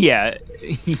 Yeah.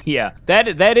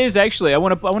 That is actually, I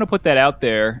want to put that out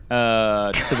there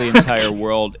to the entire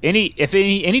world.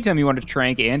 Anytime you want to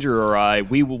trank Andrew or I,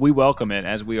 we welcome it,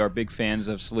 as we are big fans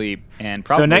of sleep and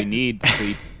probably need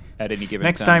sleep at any given time.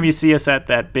 Next time you see us at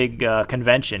that big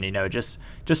convention,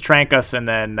 just trank us and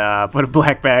then put a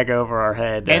black bag over our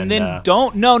head. And then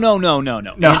don't no.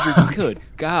 Andrew, good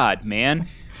God, man.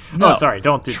 No, sorry.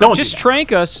 Don't just do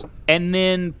trank us and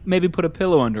then maybe put a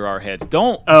pillow under our heads.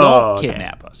 Don't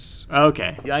kidnap us.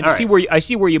 Okay. I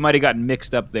see where you might have gotten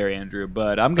mixed up there, Andrew.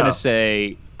 But I'm gonna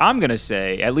say,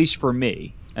 at least for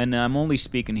me, and I'm only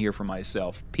speaking here for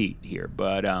myself, Pete here.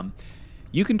 But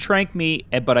you can trank me,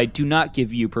 but I do not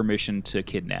give you permission to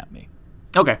kidnap me.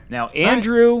 Okay. Now,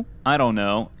 Andrew, I don't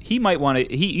know. He might want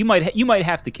to. You might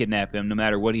have to kidnap him, no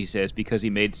matter what he says, because he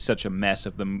made such a mess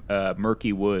of the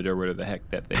Murky Wood, or whatever the heck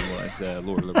that thing was,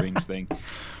 Lord of the Rings thing.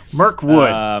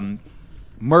 Mirkwood.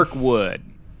 Mirkwood.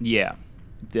 Yeah.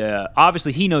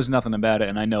 Obviously, he knows nothing about it,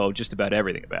 and I know just about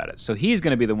everything about it. So he's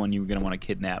going to be the one you're going to want to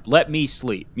kidnap. Let me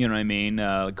sleep. You know what I mean?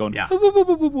 Going,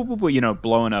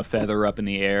 blowing a feather up in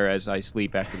the air as I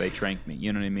sleep after they trank me.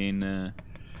 You know what I mean?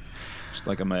 Just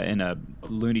like I'm in a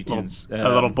Looney Tunes. A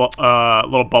little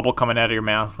bubble coming out of your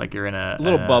mouth, like you're in a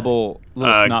little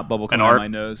snot bubble coming out of my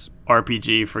nose.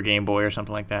 RPG for Game Boy or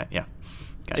something like that. Yeah.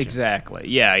 Gotcha. Exactly.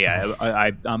 Yeah.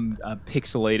 I'm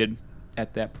pixelated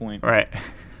at that point. Right.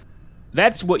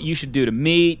 That's what you should do to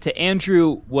me, to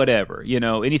Andrew, whatever.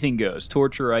 Anything goes.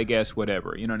 Torture, I guess,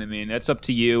 whatever. You know what I mean? That's up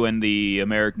to you and the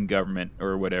American government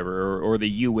or whatever, or the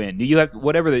UN. You have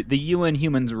whatever the UN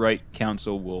Human Rights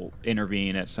Council will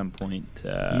intervene at some point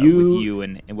with you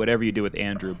and whatever you do with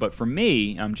Andrew. But for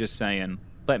me, I'm just saying,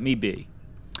 let me be.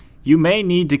 You may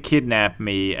need to kidnap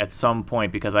me at some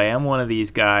point, because I am one of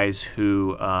these guys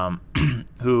who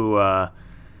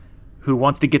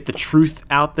wants to get the truth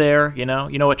out there, You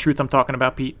know what truth I'm talking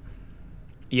about, Pete?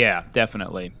 Yeah,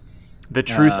 definitely. The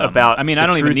truth about... I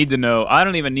don't even need to know. I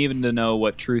don't even need to know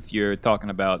what truth you're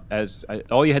talking about.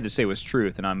 All you had to say was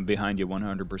truth, and I'm behind you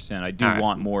 100%. I do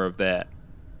want more of that.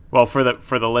 Well, for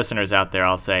the listeners out there,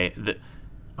 I'll say that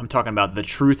I'm talking about the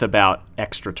truth about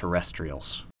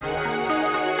extraterrestrials.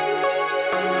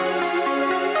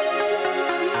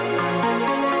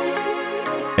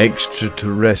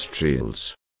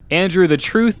 Extraterrestrials. Andrew, the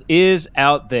truth is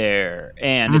out there,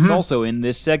 and it's also in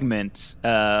this segment.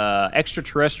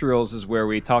 Extraterrestrials is where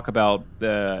we talk about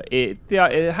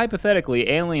hypothetically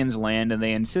aliens land, and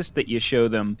they insist that you show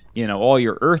them, all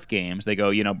your Earth games. They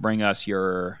go, bring us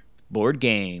your board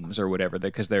games or whatever,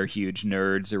 because they're huge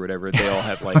nerds or whatever. They all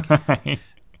have like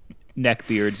neck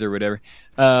beards or whatever.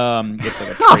 It's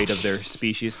like a trait of their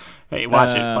species. Hey,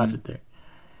 watch it there.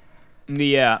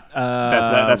 Yeah,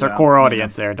 that's our core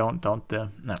audience there. Don't no.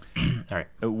 All right.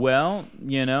 Well,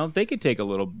 they could take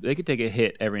a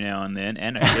hit every now and then,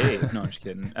 and a shave. No, I'm just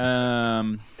kidding.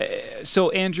 So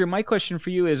Andrew, my question for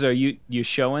you is: are you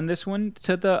showing this one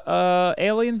to the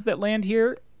aliens that land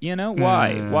here?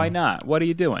 Why? Why not? What are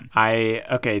you doing?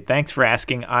 Okay, thanks for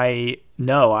asking. I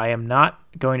am not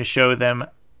going to show them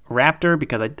Raptor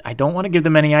because I don't want to give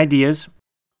them any ideas.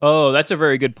 Oh, that's a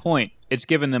very good point. It's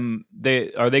given them.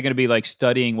 Are they going to be like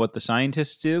studying what the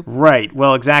scientists do? Right.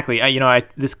 Well, exactly.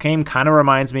 This game kind of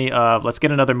reminds me of. Let's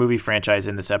get another movie franchise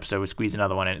in this episode. We squeeze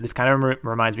another one in. This kind of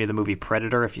reminds me of the movie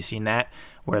Predator. If you've seen that,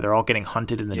 where they're all getting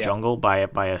hunted in the jungle by a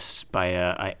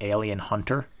alien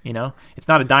hunter. It's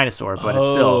not a dinosaur, but it's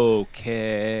still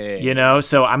okay.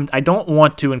 So I don't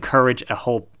want to encourage a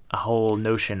whole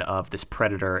notion of this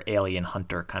predator alien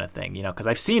hunter kind of thing. Because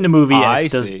I've seen the movie.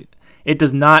 And It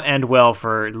does not end well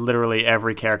for literally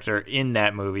every character in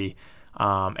that movie,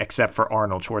 except for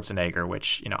Arnold Schwarzenegger,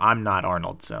 which I'm not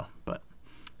Arnold, but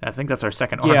I think that's our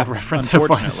second Arnold reference so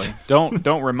far. Unfortunately,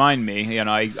 don't remind me.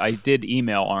 I did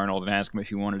email Arnold and ask him if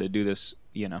he wanted to do this.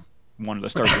 Wanted to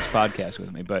start this podcast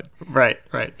with me, but right.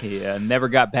 He never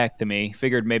got back to me.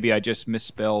 Figured maybe I just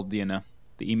misspelled the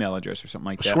email address or something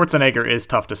like that. Schwarzenegger is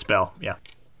tough to spell. Yeah.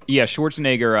 Yeah,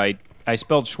 Schwarzenegger. I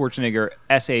spelled Schwarzenegger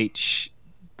SHWO.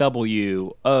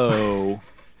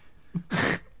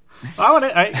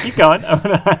 I keep going.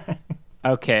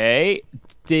 Okay.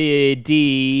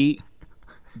 D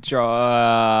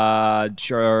Georgie.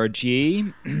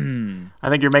 I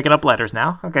think you're making up letters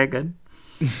now. Okay, good.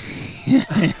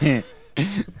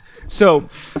 So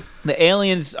the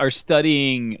aliens are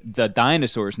studying the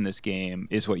dinosaurs in this game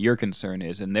is what your concern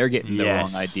is, and they're getting the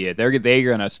wrong idea. They're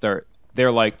gonna start.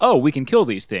 They're like, oh, we can kill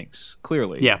these things.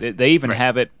 Clearly, yeah. They even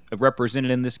have it represented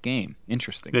in this game.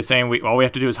 Interesting. They're saying all we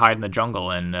have to do is hide in the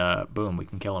jungle, and boom, we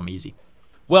can kill them easy.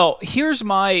 Well, here's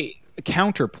my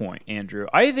counterpoint, Andrew.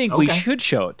 I think we should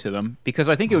show it to them because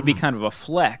I think it would be kind of a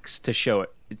flex to show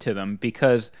it to them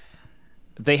because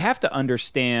they have to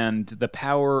understand the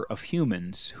power of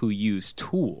humans who use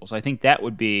tools. I think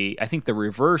the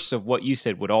reverse of what you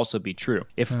said would also be true.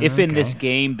 If in this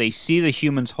game they see the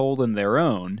humans holding their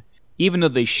own, even though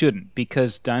they shouldn't,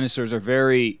 because dinosaurs are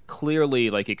very clearly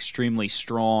like extremely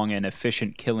strong and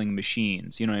efficient killing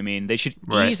machines. You know what I mean? They should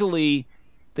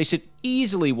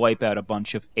easily wipe out a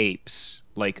bunch of apes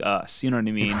like us. You know what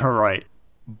I mean? Right.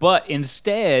 But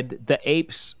instead, the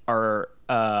apes are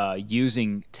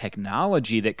using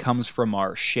technology that comes from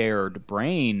our shared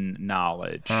brain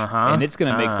knowledge, and it's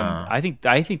going to make them. I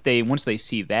think they once they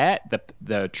see that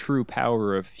the true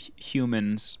power of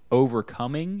humans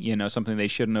overcoming, something they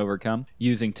shouldn't overcome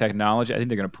using technology. I think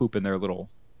they're going to poop in their little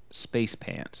space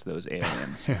pants. Those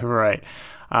aliens. Right.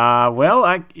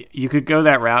 Well, you could go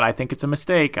that route. I think it's a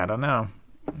mistake. I don't know.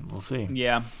 We'll see.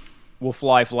 Yeah. We'll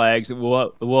fly flags.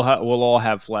 We'll all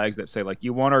have flags that say like,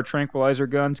 "You want our tranquilizer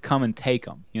guns? Come and take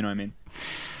them." You know what I mean?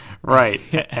 Right.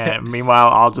 And meanwhile,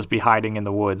 I'll just be hiding in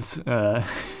the woods.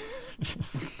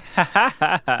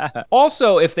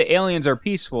 Also, if the aliens are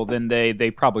peaceful, then they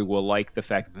probably will like the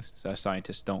fact that the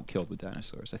scientists don't kill the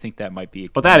dinosaurs. I think that might be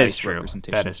a nice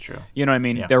representation. That is true. You know what I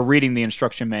mean? Yeah. They're reading the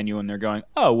instruction manual and they're going,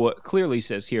 "Oh, well, it clearly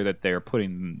says here that they're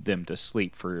putting them to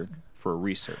sleep for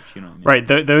research." You know what I mean?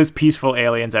 Right. Those peaceful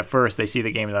aliens at first, they see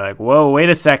the game and they're like, "Whoa, wait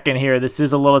a second here. This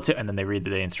is a little too," and then they read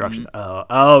the instructions.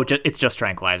 Mm-hmm. It's just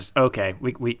tranquilizers. Okay,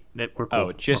 we're cool.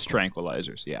 Oh, just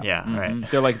tranquilizers. Yeah. Yeah. Mm-hmm.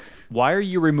 Right. They're like, "Why are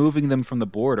you removing them from the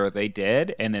board? Are they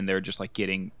dead?" And then they're just like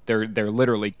they're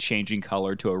literally changing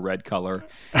color to a red color,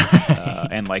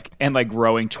 and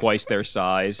growing twice their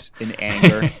size in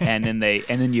anger. and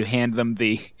then you hand them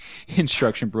the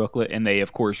instruction booklet, and they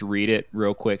of course read it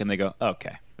real quick, and they go,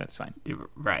 "Okay, that's fine."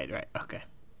 Right. Okay.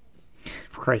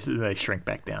 For Christ, they shrink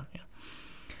back down. Yeah.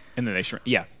 And then they shrink.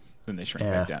 Yeah. Then they shrink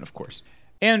back down, of course.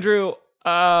 Andrew,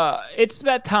 it's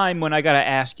that time when I gotta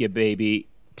ask you, baby.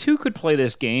 2 could play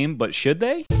this game, but should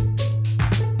they?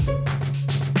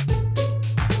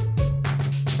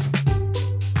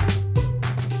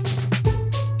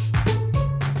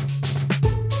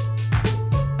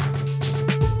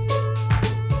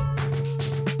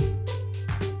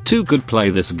 Two could play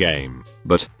this game,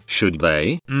 but should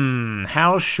they?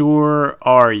 How sure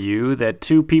are you that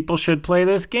 2 people should play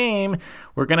this game?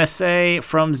 We're going to say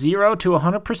from 0 to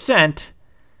 100%.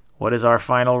 What is our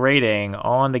final rating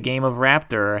on the game of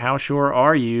Raptor? How sure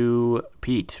are you,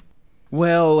 Pete?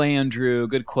 Well, Andrew,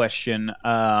 good question.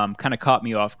 Kind of caught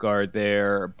me off guard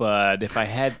there, but if I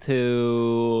had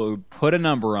to put a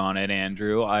number on it,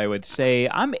 Andrew, I would say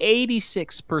I'm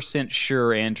 86%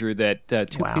 sure, Andrew, that 2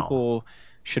 people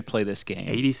should play this game.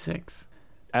 86?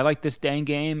 I like this dang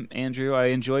game, Andrew. I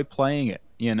enjoy playing it.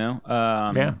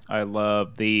 I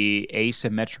love the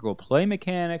asymmetrical play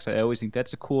mechanics. I always think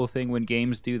that's a cool thing when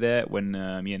games do that. When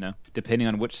depending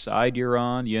on which side you're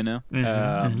on,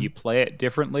 you play it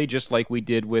differently, just like we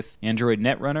did with Android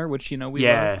Netrunner, which we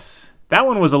yes. Loved. That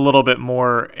one was a little bit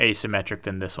more asymmetric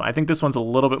than this one. I think this one's a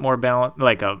little bit more balanced,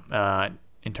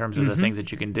 in terms of the things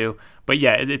that you can do. But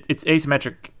yeah, it's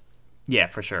asymmetric, yeah,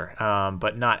 for sure.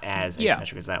 But not as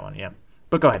asymmetric as that one, yeah.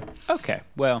 But go ahead. Okay.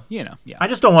 Well, yeah. I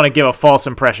just don't want to give a false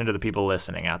impression to the people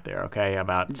listening out there, okay,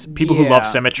 about people who love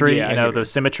symmetry, those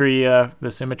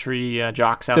symmetry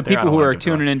jocks out there. The people who are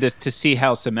tuning in to see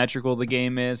how symmetrical the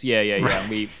game is. Yeah.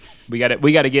 Right. We got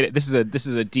to get it. This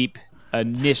is a deep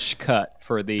niche cut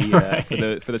for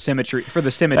the for the symmetry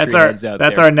heads out there.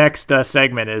 That's our next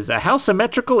segment is how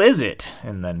symmetrical is it?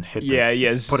 And then hit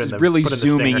really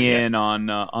zooming in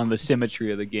on the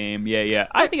symmetry of the game. Yeah.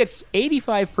 I think it's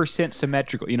 85%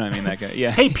 symmetrical. You know what I mean? That guy.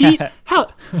 Yeah. Hey Pete,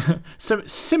 how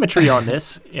symmetry on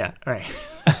this? Yeah. All right.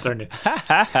 That's our new.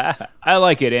 I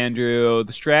like it, Andrew.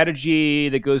 The strategy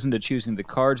that goes into choosing the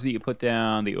cards that you put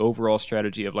down, the overall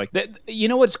strategy of like that.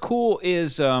 What's cool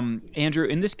is Andrew,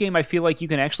 in this game I feel like you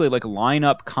can actually like line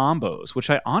up combos, which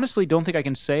I honestly don't think I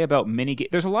can say about many games.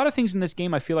 There's a lot of things in this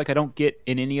game I feel like I don't get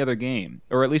in any other game,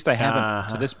 or at least I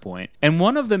haven't to this point. And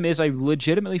one of them is I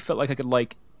legitimately felt like I could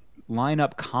like line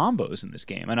up combos in this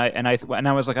game, and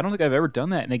I was like, I don't think I've ever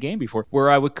done that in a game before,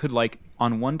 where I could like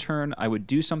on one turn I would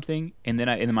do something, and then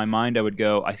in my mind I would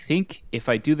go, I think if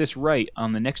I do this right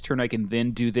on the next turn I can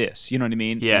then do this. You know what I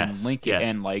mean? Yes. And link it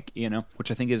and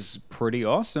which I think is pretty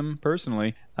awesome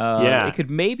personally. It could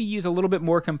maybe use a little bit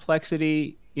more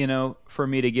complexity, for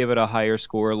me to give it a higher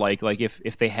score. Like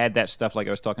if they had that stuff like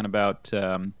I was talking about.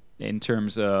 In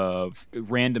terms of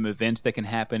random events that can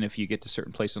happen if you get to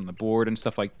certain places on the board and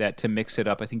stuff like that to mix it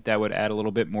up. I think that would add a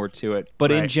little bit more to it.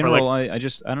 But in general, I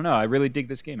don't know. I really dig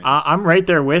this game. I'm right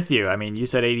there with you. I mean, you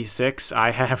said 86. I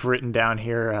have written down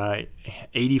here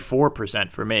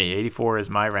 84% for me. 84 is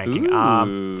my ranking.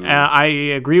 I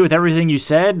agree with everything you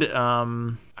said.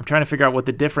 I'm trying to figure out what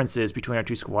the difference is between our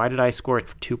two scores. Why did I score it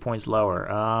 2 points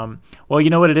lower? Well,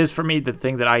 you know what it is for me? The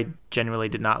thing that I genuinely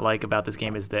did not like about this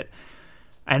game is that,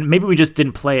 and maybe we just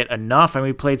didn't play it enough, and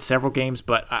we played several games,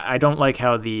 but I don't like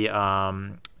how the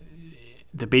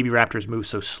baby raptors move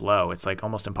so slow. It's like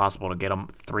almost impossible to get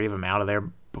three of them out of there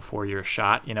before you're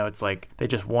shot. It's like they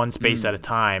just one space at a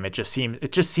time. It just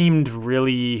seemed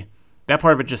really, that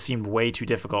part of it just seemed way too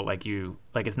difficult. Like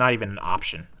it's not even an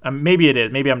option. Maybe it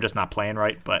is. Maybe I'm just not playing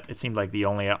right, but it seemed like the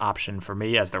only option for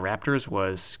me as the raptors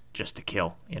was just to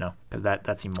kill, because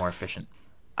that seemed more efficient.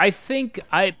 I think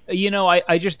I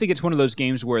just think it's one of those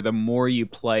games where the more you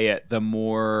play it, the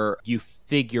more you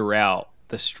figure out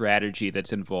the strategy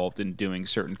that's involved in doing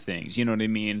certain things. You know what I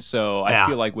mean? So I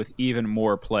feel like with even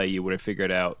more play, you would have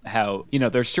figured out how,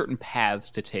 there's certain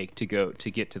paths to take to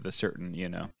get to the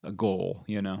certain, a goal,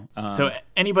 So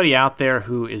anybody out there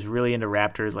who is really into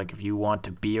raptors, like if you want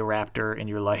to be a raptor in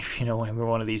your life, when we're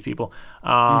one of these people,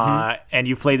 and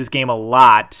you've played this game a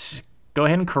lot, go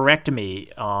ahead and correct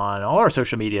me on all our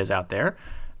social medias out there.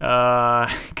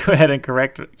 Go ahead and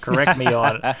correct me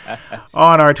on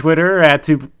our Twitter at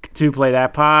to play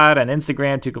that pod, and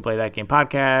Instagram to play that game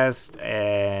podcast,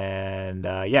 and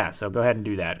so go ahead and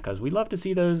do that, because we love to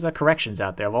see those corrections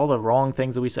out there of all the wrong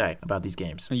things that we say about these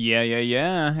games.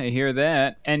 Yeah. I hear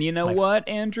that, and you know what,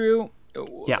 Andrew?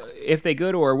 Yeah. If they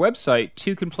go to our website,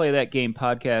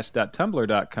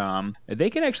 twocomplay.gamepodcast.tumblr.com, they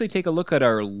can actually take a look at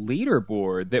our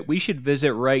leaderboard that we should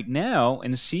visit right now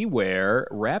and see where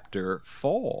Raptor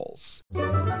falls.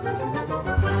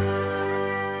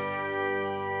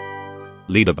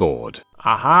 Leaderboard.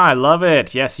 Aha, I love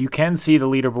it. Yes, you can see the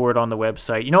leaderboard on the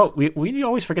website. We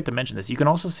always forget to mention this. You can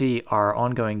also see our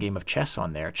ongoing game of chess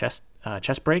on there. Chess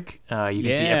Break. You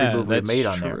can see every move we've made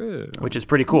on there, which is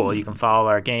pretty cool. You can follow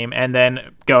our game and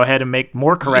then go ahead and make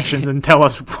more corrections and tell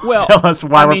us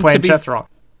why we're playing chess wrong.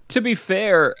 To be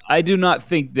fair, I do not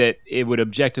think that it would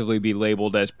objectively be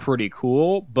labeled as pretty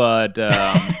cool, but me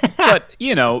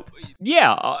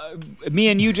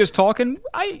and you just talking,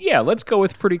 let's go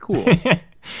with pretty cool.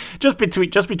 just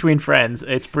between friends,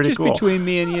 it's pretty cool. Just between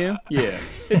me and you, yeah,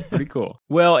 it's pretty cool.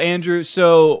 Well, Andrew,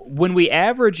 so when we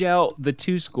average out the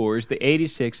two scores, the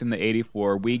 86 and the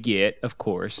 84, we get, of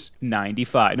course,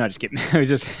 95. No, just kidding. I was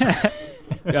just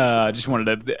just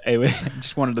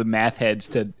wanted the math heads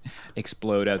to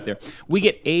explode out there. We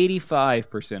get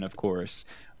 85%, of course,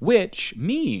 which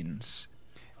means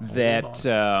that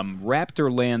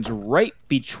Raptor lands right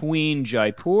between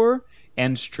Jaipur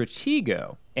and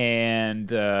Stratego. And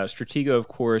Stratego, of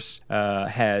course,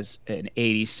 has an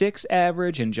 86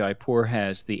 average, and Jaipur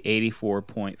has the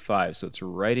 84.5. So it's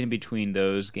right in between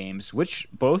those games, which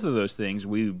both of those things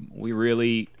we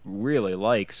really, really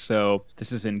like. So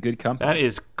this is in good company. That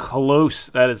is close.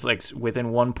 That is like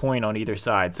within 1 point on either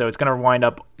side. So it's going to wind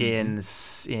up in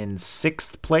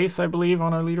sixth place, I believe,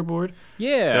 on our leaderboard.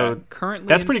 Yeah, so currently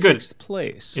that's in pretty good. Sixth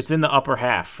place. It's in the upper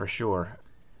half for sure.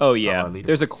 Oh yeah,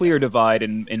 there's a clear divide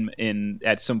in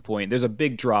at some point. There's a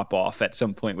big drop off at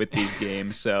some point with these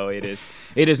games. So it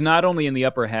is not only in the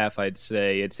upper half. I'd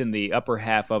say it's in the upper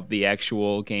half of the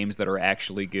actual games that are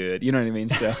actually good. You know what I mean?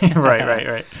 So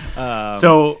right.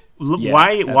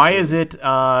 Yeah, why is it?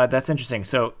 That's interesting.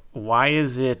 So why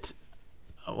is it?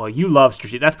 Well, you love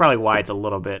Stratego. That's probably why it's a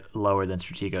little bit lower than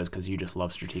Stratego's, because you just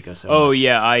love Stratego so much. Oh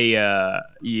yeah, I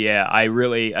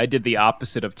did the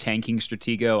opposite of tanking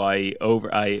Stratego. I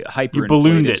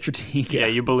hyperinflated Stratego. Yeah,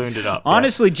 you ballooned it up.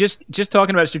 Honestly, just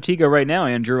talking about Stratego right now,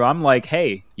 Andrew, I'm like,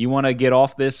 hey, you want to get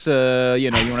off this?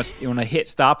 You want to hit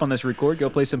stop on this record? Go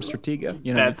play some Stratego.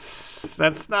 You know,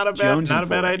 that's not a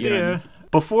bad idea. You know what I mean?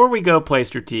 Before we go play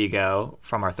Stratego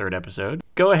from our third episode,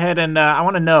 go ahead and I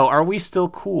want to know: are we still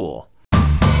cool?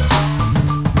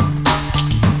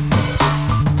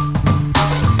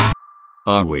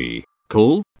 Are we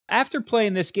cool? After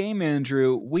playing this game,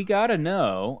 Andrew, we gotta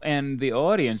know, and the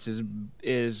audience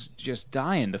is just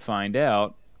dying to find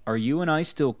out. Are you and I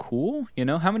still cool? You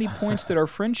know, how many points did our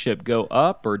friendship go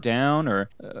up or down, or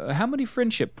how many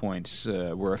friendship points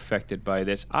were affected by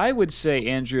this? I would say,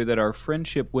 Andrew, that our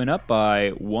friendship went up by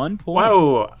 1 point.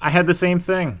 Whoa, I had the same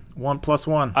thing. 1 +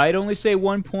 1. I'd only say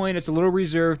 1 point. It's a little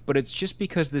reserved, but it's just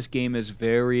because this game is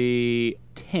very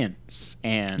tense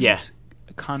and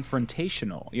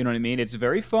confrontational. You know what I mean? It's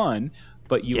very fun,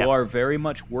 but you are very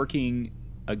much working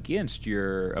against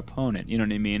your opponent. You know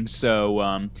what I mean?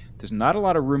 So there's not a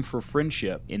lot of room for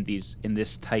friendship in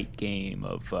this tight game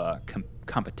of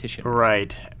competition.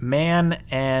 Right, man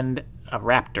and a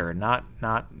raptor, not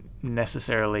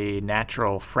necessarily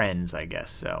natural friends, I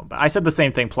guess. So, but I said the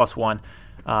same thing, +1.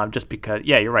 Just because,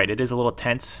 you're right. It is a little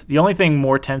tense. The only thing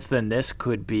more tense than this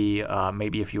could be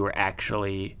maybe if you were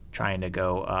actually trying to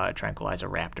go tranquilize a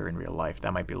raptor in real life.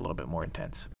 That might be a little bit more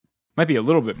intense. Might be a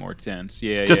little bit more tense.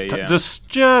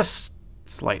 Just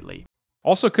slightly.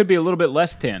 Also could be a little bit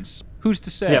less tense. Who's to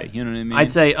say? Yep. You know what I mean?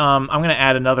 I'd say I'm going to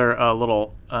add another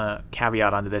little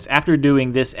caveat onto this. After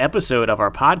doing this episode of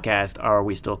our podcast, Are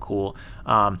We Still Cool?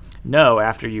 No,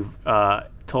 after you've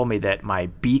told me that my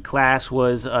B class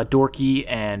was dorky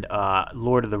and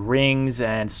Lord of the Rings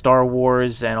and Star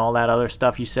Wars and all that other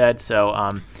stuff you said.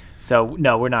 So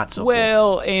no, we're not so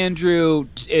well, cool. Andrew,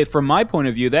 from my point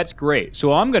of view, that's great.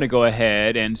 So I'm going to go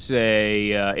ahead and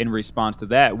say, in response to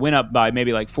that, went up by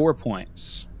maybe like 4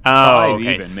 points. 5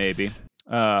 even, maybe.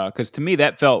 Because to me,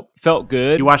 that felt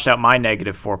good. You washed out my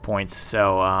negative 4 points,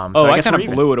 so I kind of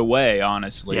blew it away,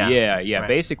 honestly. Yeah. Right.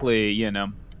 Basically,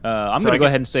 I'm going to go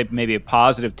ahead and say maybe a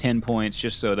positive 10 points,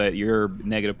 just so that your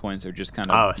negative points are just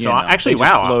kind of actually, they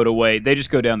just float away. They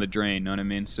just go down the drain. Know what I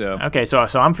mean? So okay, so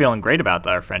I'm feeling great about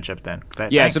our friendship then.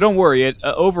 So don't worry.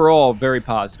 Overall, very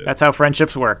positive. That's how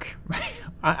friendships work.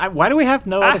 Why do we have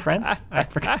no other friends? I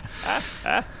forgot.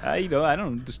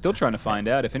 I'm still trying to find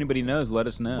out. If anybody knows, let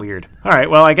us know. Weird. All right.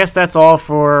 Well, I guess that's all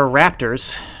for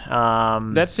Raptors.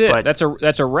 That's it.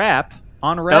 That's a wrap.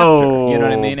 On Raptor, you know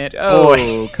what I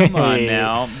mean? Come on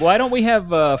now. Why don't we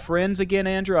have friends again,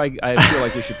 Andrew? I feel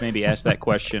like we should maybe ask that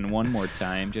question one more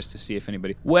time just to see if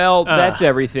anybody... Well, that's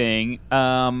everything.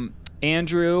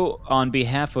 Andrew, on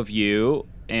behalf of you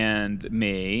and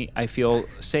me, I feel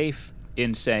safe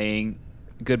in saying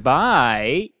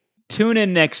goodbye. Tune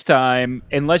in next time,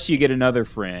 unless you get another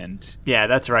friend. Yeah,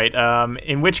 that's right.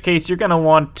 In which case, you're going to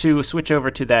want to switch over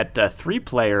to that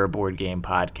 3-player board game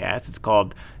podcast. It's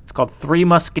called Three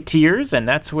Musketeers, and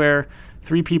that's where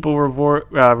 3 people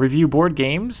review board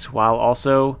games while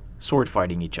also sword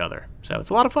fighting each other. So it's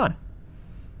a lot of fun.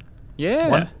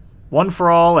 Yeah. One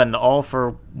for all and all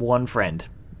for one friend,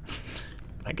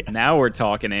 I guess. Now we're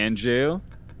talking, Andrew.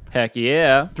 Heck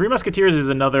yeah. Three Musketeers is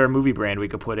another movie brand we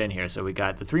could put in here. So we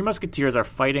got the Three Musketeers are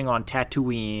fighting on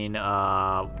Tatooine,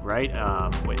 right?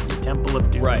 The Temple of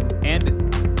Doom. Right.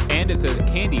 And it's a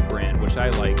candy brand, which I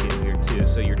like in here too.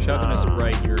 So you're chugging a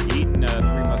Sprite, you're eating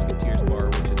a Three Musketeers bar,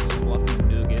 which is fluffy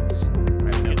nuggets.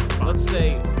 Right.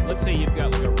 Let's say you've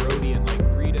got like a rodeo like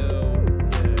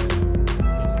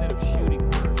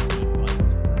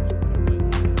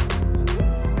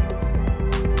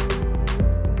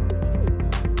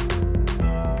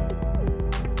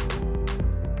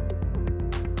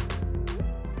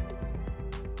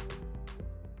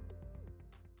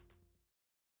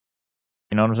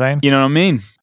You know what I'm saying? You know what I mean?